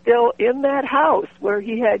he was still in that house where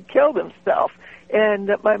he had killed himself.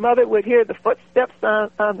 And my mother would hear the footsteps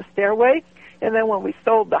on the stairway, and then when we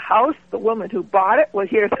sold the house, the woman who bought it would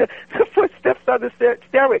hear the footsteps on the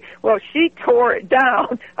stairway. Well, she tore it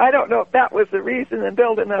down. I don't know if that was the reason, and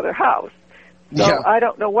built another house. So yeah. I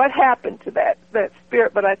don't know what happened to that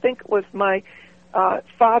spirit, but I think it was my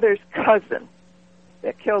father's cousin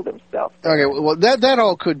that killed himself. Okay, well that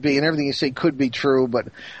all could be, and everything you say could be true, but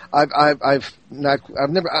I'm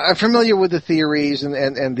familiar with the theories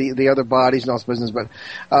and the other bodies and all this business, but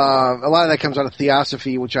a lot of that comes out of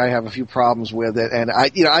theosophy, which I have a few problems with it, and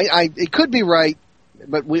I it could be right,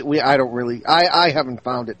 but I haven't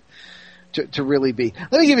found it to really be.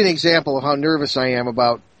 Let me give you an example of how nervous I am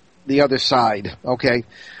about the other side, okay?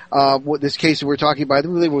 What this case that we're talking about, I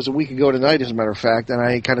believe it was a week ago tonight, as a matter of fact, and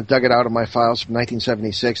I kind of dug it out of my files from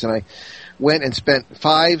 1976, and I went and spent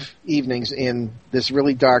 5 evenings in this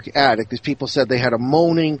really dark attic. These people said they had a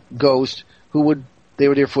moaning ghost they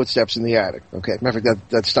would hear footsteps in the attic, okay? Matter of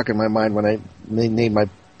fact, that stuck in my mind when I named my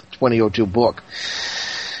 2002 book.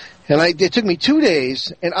 And it took me 2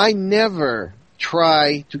 days, and I never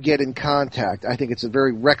try to get in contact. I think it's a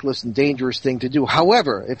very reckless and dangerous thing to do.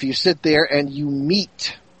 However, if you sit there and you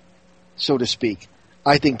meet, so to speak,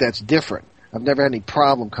 I think that's different. I've never had any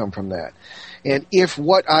problem come from that. And if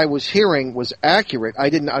what I was hearing was accurate, I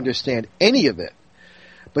didn't understand any of it.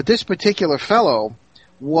 But this particular fellow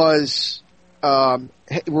was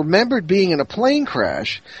remembered being in a plane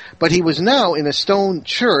crash, but he was now in a stone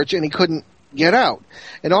church and he couldn't get out.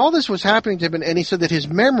 And all this was happening to him, and he said that his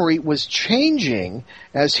memory was changing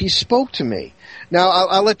as he spoke to me. Now,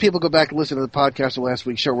 I'll let people go back and listen to the podcast of last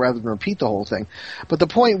week's show rather than repeat the whole thing. But the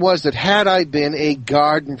point was that had I been a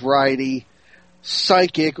garden variety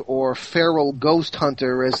psychic or feral ghost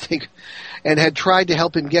hunter, and had tried to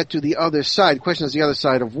help him get to the other side, the question is the other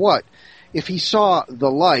side of what? If he saw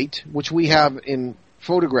the light, which we have in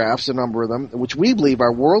photographs, a number of them, which we believe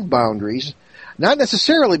are world boundaries, not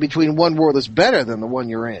necessarily between one world that's better than the one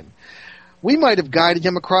you're in. We might have guided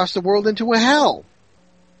him across the world into a hell.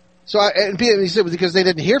 So he said because they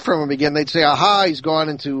didn't hear from him again, they'd say, "Aha, he's gone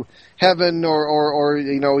into heaven," or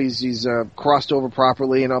he's crossed over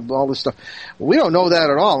properly, and all this stuff. We don't know that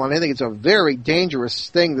at all, and I think it's a very dangerous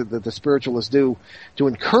thing that the spiritualists do to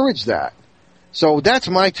encourage that. So that's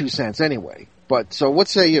my 2 cents anyway. But so, what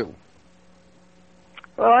say you?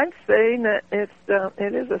 Well, I'm saying that it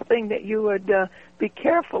is a thing that you would be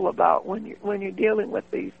careful about when you're dealing with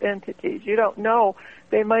these entities. You don't know.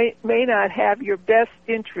 They may not have your best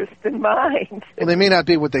interest in mind. Well, they may not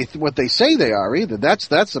be what they say they are either. That's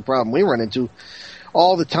the problem we run into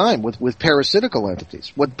all the time with parasitical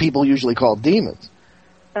entities, what people usually call demons.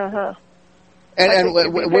 And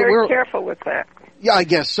we're very careful with that. Yeah, I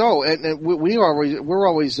guess so. And we're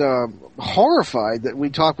always horrified that we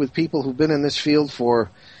talk with people who've been in this field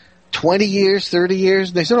for 20 years, 30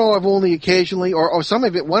 years. They said, "Oh, I've only occasionally," or some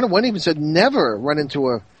of it. One even said, "Never run into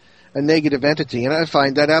a negative entity," and I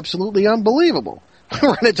find that absolutely unbelievable. I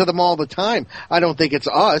run into them all the time. I don't think it's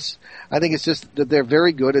us. I think it's just that they're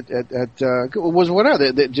very good at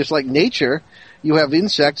just like nature. You have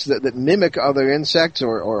insects that mimic other insects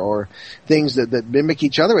or things that mimic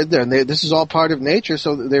each other. And this is all part of nature,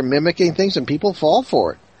 so they're mimicking things, and people fall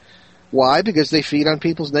for it. Why? Because they feed on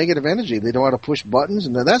people's negative energy. They know how to push buttons,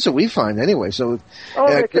 and that's what we find anyway. So,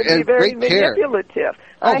 it can be very manipulative.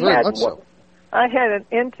 Oh, very much so. I had an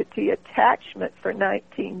entity attachment for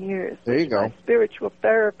 19 years. There you go. My spiritual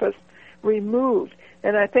therapist removed.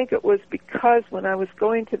 And I think it was because when I was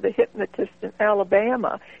going to the hypnotist in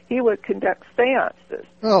Alabama, he would conduct seances.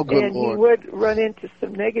 Oh, good and Lord. He would run into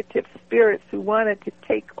some negative spirits who wanted to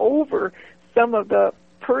take over some of the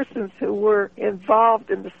persons who were involved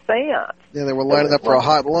in the seance. Yeah, they were lining up for a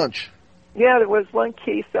hot lunch. Yeah, there was one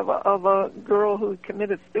case of a girl who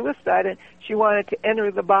committed suicide, and she wanted to enter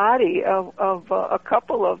the body of a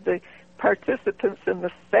couple of the participants in the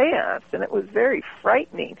seance, and it was very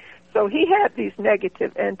frightening. So he had these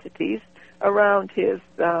negative entities around his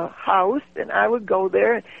house, and I would go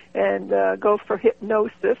there and go for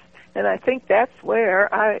hypnosis, and I think that's where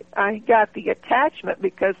I got the attachment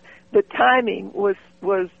because the timing was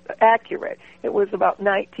accurate. It was about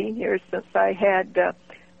 19 years since I had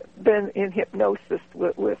been in hypnosis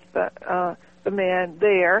with the man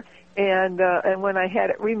there, and when I had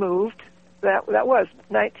it removed, that was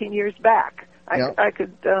 19 years back. I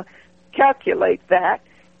could calculate that.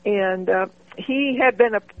 And he had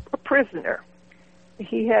been a prisoner.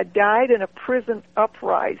 He had died in a prison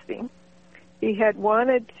uprising. He had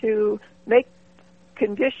wanted to make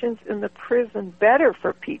conditions in the prison better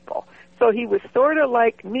for people. So he was sort of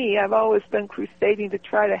like me. I've always been crusading to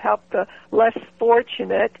try to help the less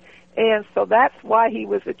fortunate, and so that's why he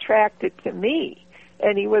was attracted to me.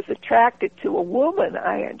 And he was attracted to a woman,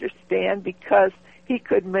 I understand, because he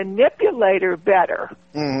could manipulate her better.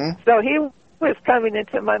 Mm-hmm. So he was coming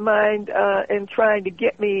into my mind and trying to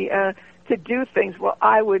get me to do things. Well,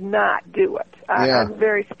 I would not do it. I'm a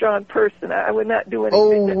very strong person. I would not do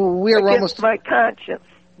anything against my conscience.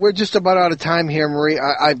 We're just about out of time here, Marie.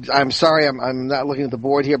 I'm sorry, I'm not looking at the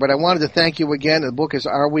board here, but I wanted to thank you again. The book is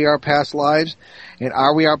Are We Our Past Lives, and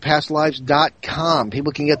areweourpastlives.com.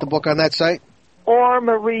 People can get the book on that site? Or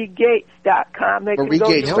MarieGates.com. They Marie can go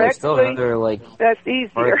Gates. directly. That's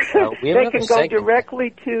easier. They can go directly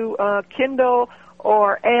to Kindle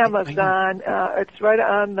or Amazon. It's right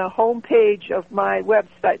on the home page of my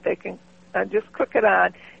website. They can just click it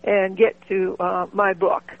on and get to my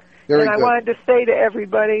book. Very good. I wanted to say to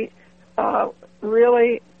everybody,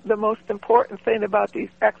 really the most important thing about these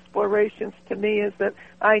explorations to me is that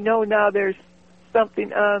I know now there's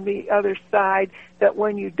something on the other side, that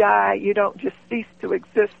when you die, you don't just cease to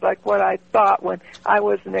exist like what I thought when I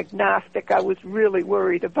was an agnostic. I was really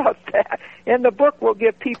worried about that. And the book will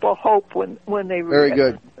give people hope when they read it. Very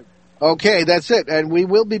good. Okay, that's it. And we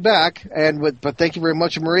will be back. But thank you very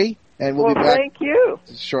much, Marie. And we'll be back. Thank you.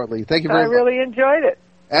 Shortly. Thank you very much. I really enjoyed it.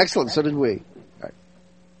 Excellent. So did we. Right.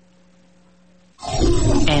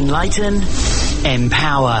 Enlighten,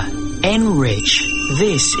 empower, enrich.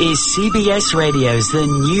 This is CBS Radio's The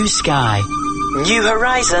New Sky. New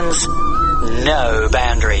horizons, no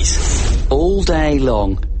boundaries. All day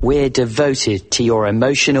long, we're devoted to your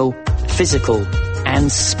emotional, physical, and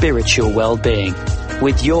spiritual well-being.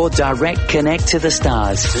 With your direct connect to the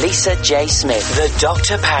stars, Lisa J. Smith, The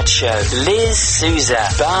Dr. Pat Show, Liz Souza,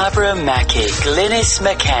 Barbara Mackey, Glynis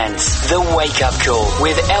McCants, The Wake Up Call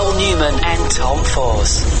with Elle Newman and Tom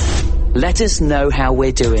Force. Let us know how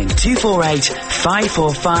we're doing.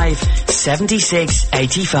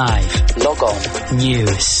 248-545-7685. Log on.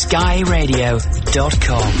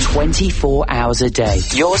 newskyradio.com. 24 hours a day.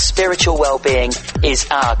 Your spiritual well-being is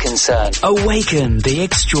our concern. Awaken the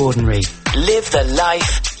extraordinary. Live the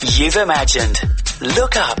life you've imagined.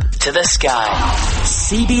 Look up to the sky.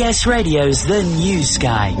 CBS Radio's The New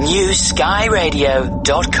Sky.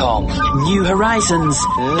 NewSkyRadio.com. New horizons,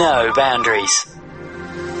 no boundaries.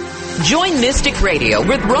 Join Mystic Radio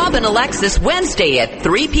with Rob and Alexis Wednesday at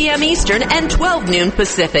 3 p.m. Eastern and 12 noon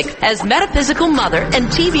Pacific as metaphysical mother and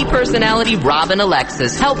TV personality Rob and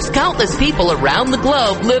Alexis helps countless people around the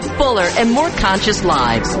globe live fuller and more conscious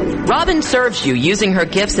lives. Robin serves you using her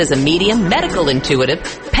gifts as a medium, medical intuitive,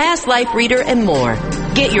 past life reader, and more.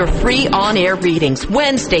 Get your free on-air readings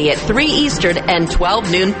Wednesday at 3 Eastern and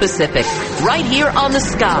 12 noon Pacific, right here on the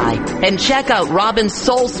Sky. And check out Robin's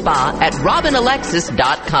Soul Spa at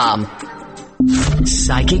robinalexis.com.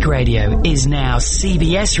 Psychic Radio is now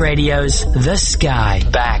CBS Radio's The Sky.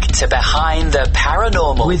 Back to Behind the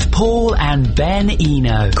Paranormal with Paul and Ben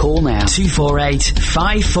Eno. Call now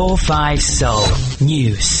 248-545-SOUL.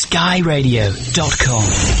 NewSkyRadio.com.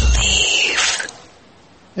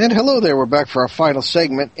 And hello there, we're back for our final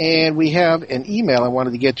segment, and we have an email I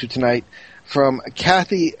wanted to get to tonight from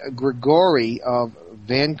Kathy Gregory of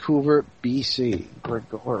Vancouver, BC.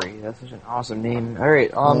 Gregory, that's such an awesome name. All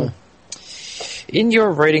right, in your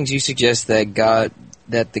writings, you suggest that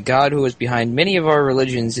the God who is behind many of our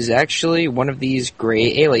religions is actually one of these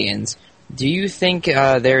gray aliens. Do you think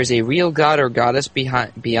there is a real God or goddess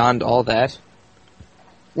beyond all that?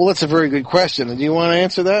 Well, that's a very good question. Do you want to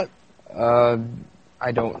answer that?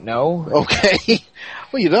 I don't know. Okay.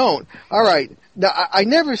 Well, you don't. All right. Now, I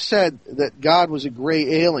never said that God was a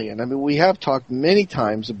gray alien. I mean, we have talked many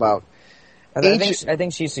times about I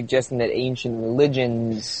think she's suggesting that ancient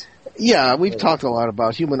religions... Yeah, we've talked a lot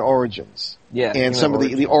about human origins. Yeah, and some of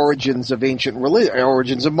the origins of ancient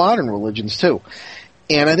origins of modern religions, too.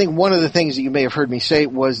 And I think one of the things that you may have heard me say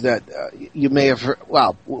was that you may have heard,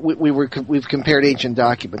 we've compared ancient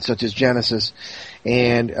documents such as Genesis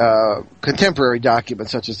and contemporary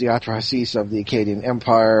documents such as the Atrahasis of the Akkadian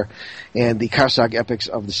Empire and the Karsag epics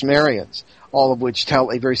of the Sumerians, all of which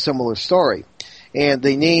tell a very similar story. And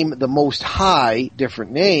they name the Most High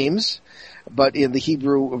different names, but in the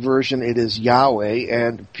Hebrew version it is Yahweh,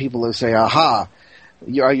 and people will say, aha,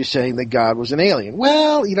 are you saying that God was an alien?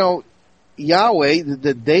 Well, Yahweh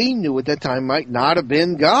that they knew at that time might not have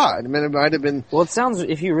been God. I mean, it might have been... Well, it sounds,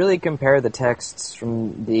 if you really compare the texts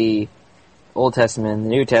from the Old Testament and the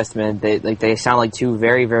New Testament, they sound like two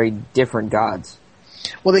very, very different gods.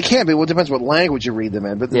 Well, they can be. Well, it depends what language you read them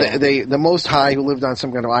in. But yeah. the Most High, who lived on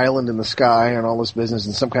some kind of island in the sky and all this business,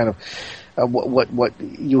 and some kind of what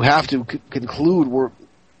you have to conclude were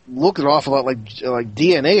looked an awful lot like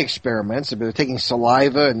DNA experiments. They're taking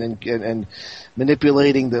saliva and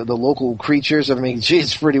manipulating the local creatures. I mean, gee,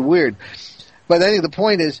 it's pretty weird. But I think the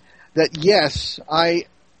point is that yes, I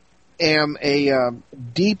am a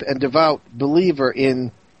deep and devout believer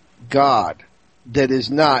in God that is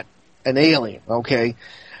not an alien. Okay,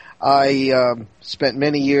 I spent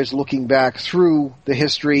many years looking back through the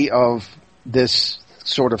history of this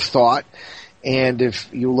sort of thought. And if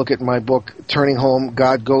you look at my book, Turning Home,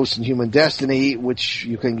 God, Ghosts, and Human Destiny, which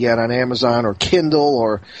you can get on Amazon or Kindle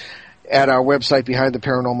or at our website,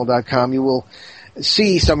 BehindTheParanormal.com, you will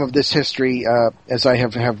see some of this history as I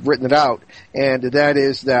have written it out. And that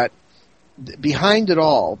is that behind it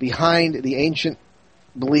all, behind the ancient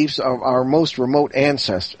beliefs of our most remote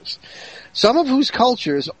ancestors, some of whose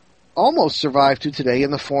cultures almost survive to today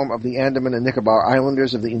in the form of the Andaman and Nicobar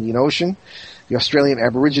Islanders of the Indian Ocean, the Australian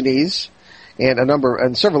Aborigines,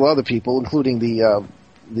 and several other people, including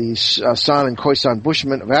the San and Khoisan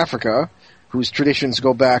Bushmen of Africa, whose traditions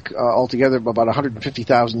go back altogether about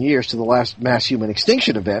 150,000 years to the last mass human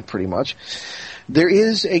extinction event, pretty much. There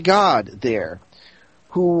is a God there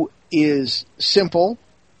who is simple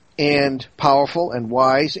and powerful and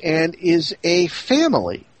wise and is a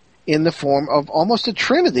family in the form of almost a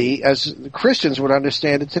trinity as Christians would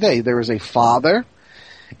understand it today. There is a father,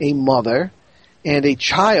 a mother, and a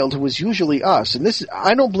child who is usually us. And this,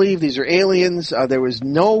 I don't believe these are aliens. There was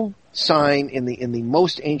no sign in the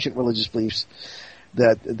most ancient religious beliefs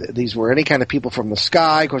that these were any kind of people from the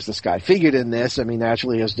sky. Of course, the sky figured in this. I mean,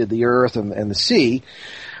 naturally, as did the earth and the sea.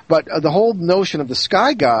 But the whole notion of the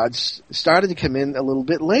sky gods started to come in a little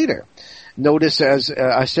bit later. Notice, as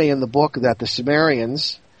I say in the book, that the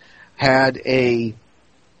Sumerians had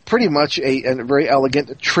pretty much a very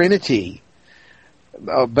elegant trinity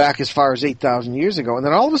back as far as 8,000 years ago. And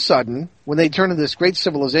then all of a sudden, when they turned into this great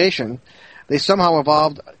civilization, they somehow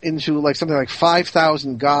evolved into something like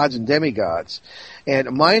 5,000 gods and demigods. And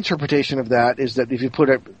my interpretation of that is that if you put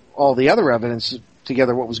all the other evidence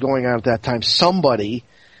together, what was going on at that time, somebody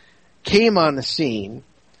came on the scene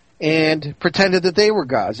and pretended that they were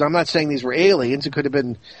gods. I'm not saying these were aliens. It could have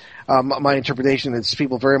been My interpretation is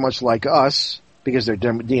people very much like us, because their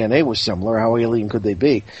DNA was similar. How alien could they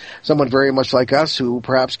be? Someone very much like us who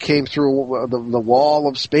perhaps came through the wall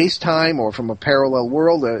of space-time or from a parallel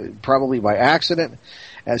world, probably by accident,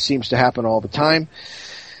 as seems to happen all the time.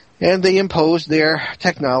 And they imposed their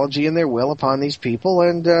technology and their will upon these people,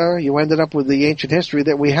 and you ended up with the ancient history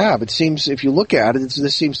that we have. It seems, if you look at it,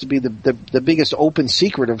 this seems to be the biggest open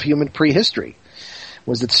secret of human prehistory,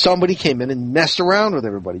 was that somebody came in and messed around with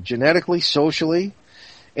everybody, genetically, socially,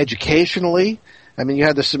 educationally. I mean, you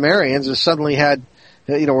had the Sumerians who suddenly had,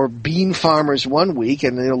 were bean farmers one week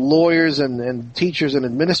and lawyers and teachers and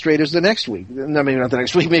administrators the next week. No, maybe not the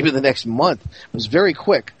next week, maybe the next month. It was very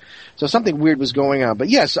quick. So something weird was going on. But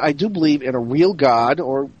yes, I do believe in a real God,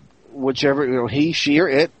 or whichever, he, she, or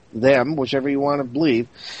it, them, whichever you want to believe.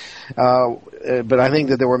 But I think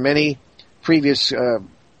that there were many previous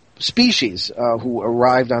species who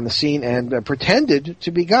arrived on the scene and pretended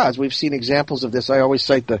to be gods. We've seen examples of this. I always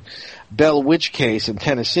cite the Bell Witch case in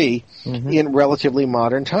Tennessee in relatively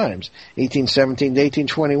modern times, 1817 to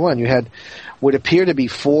 1821. You had what appear to be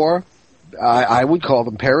four, I would call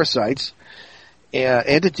them parasites,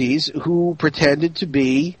 entities who pretended to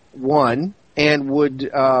be one and would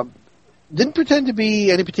didn't pretend to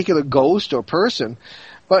be any particular ghost or person,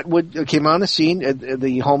 but came on the scene at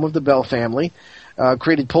the home of the Bell family,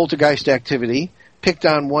 created poltergeist activity, picked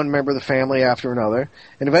on one member of the family after another,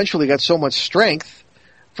 and eventually got so much strength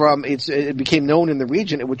from it became known in the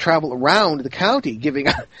region, it would travel around the county, giving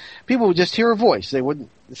people would just hear a voice. They wouldn't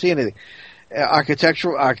see anything.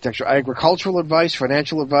 Architectural, agricultural advice,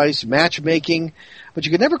 financial advice, matchmaking, but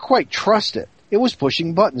you could never quite trust it. It was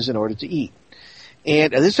pushing buttons in order to eat.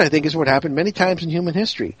 And this, I think, is what happened many times in human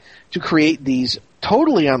history, to create these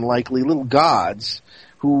totally unlikely little gods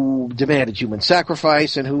who demanded human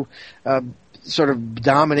sacrifice and who sort of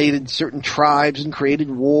dominated certain tribes and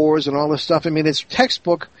created wars and all this stuff. I mean, it's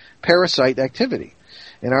textbook parasite activity,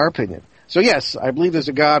 in our opinion. So yes, I believe there's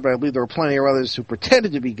a God, but I believe there are plenty of others who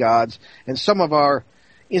pretended to be gods, and some of our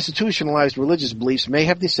institutionalized religious beliefs may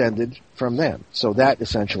have descended from them. So that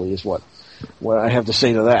essentially is what I have to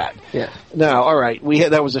say to that. Yeah. Now, all right,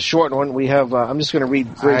 that was a short one. We have. I'm just going to read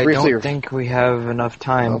very briefly. I don't think we have enough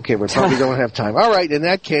time. Okay, we probably don't have time. All right, in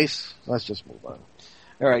that case, let's just move on.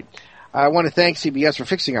 All right. I want to thank CBS for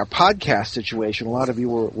fixing our podcast situation. A lot of you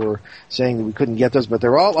were saying that we couldn't get those, but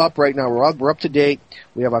they're all up right now. We're up to date.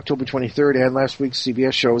 We have October 23rd and last week's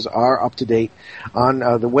CBS shows are up to date on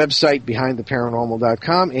the website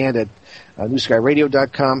BehindTheParanormal.com and at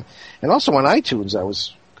NewSkyRadio.com, and also on iTunes. I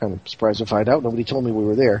was kind of surprised to find out. Nobody told me we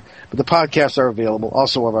were there. But the podcasts are available,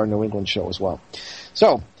 also of our New England show as well.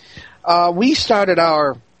 So, we started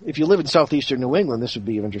if you live in southeastern New England, this would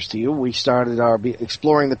be of interest to you. We started our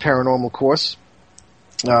Exploring the Paranormal course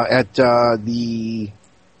at the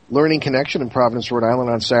Learning Connection in Providence, Rhode Island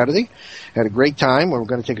on Saturday. Had a great time. We're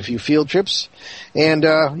going to take a few field trips. And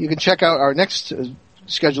you can check out our next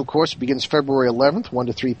scheduled course. It begins February 11th, 1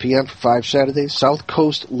 to 3 p.m. for 5 Saturdays,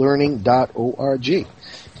 southcoastlearning.org.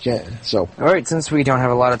 Yeah, so. All right, since we don't have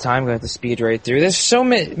a lot of time, we're going to have to speed right through this. So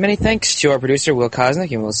many thanks to our producer, Will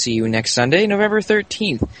Kosnick, and we'll see you next Sunday, November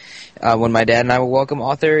 13th, when my dad and I will welcome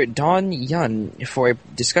author Dawn Yun for a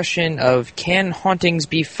discussion of Can Hauntings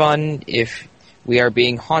Be Fun If We Are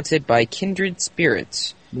Being Haunted by Kindred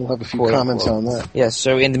Spirits? We'll have a few comments on that. Yes,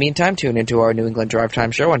 so in the meantime, tune into our New England Drive Time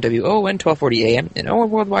show on WON 1240 AM and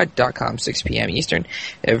ONWorldwide.com, 6 p.m. Eastern,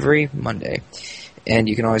 every Monday. And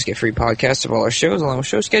you can always get free podcasts of all our shows, along with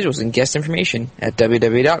show schedules and guest information at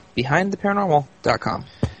www.BehindTheParanormal.com.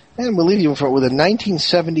 And we'll leave you with a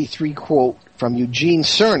 1973 quote from Eugene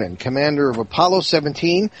Cernan, commander of Apollo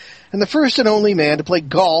 17 and the first and only man to play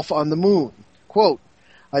golf on the moon. Quote,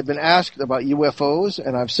 I've been asked about UFOs,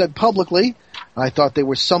 and I've said publicly I thought they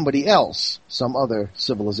were somebody else, some other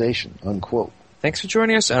civilization, unquote. Thanks for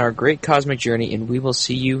joining us on our great cosmic journey, and we will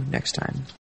see you next time.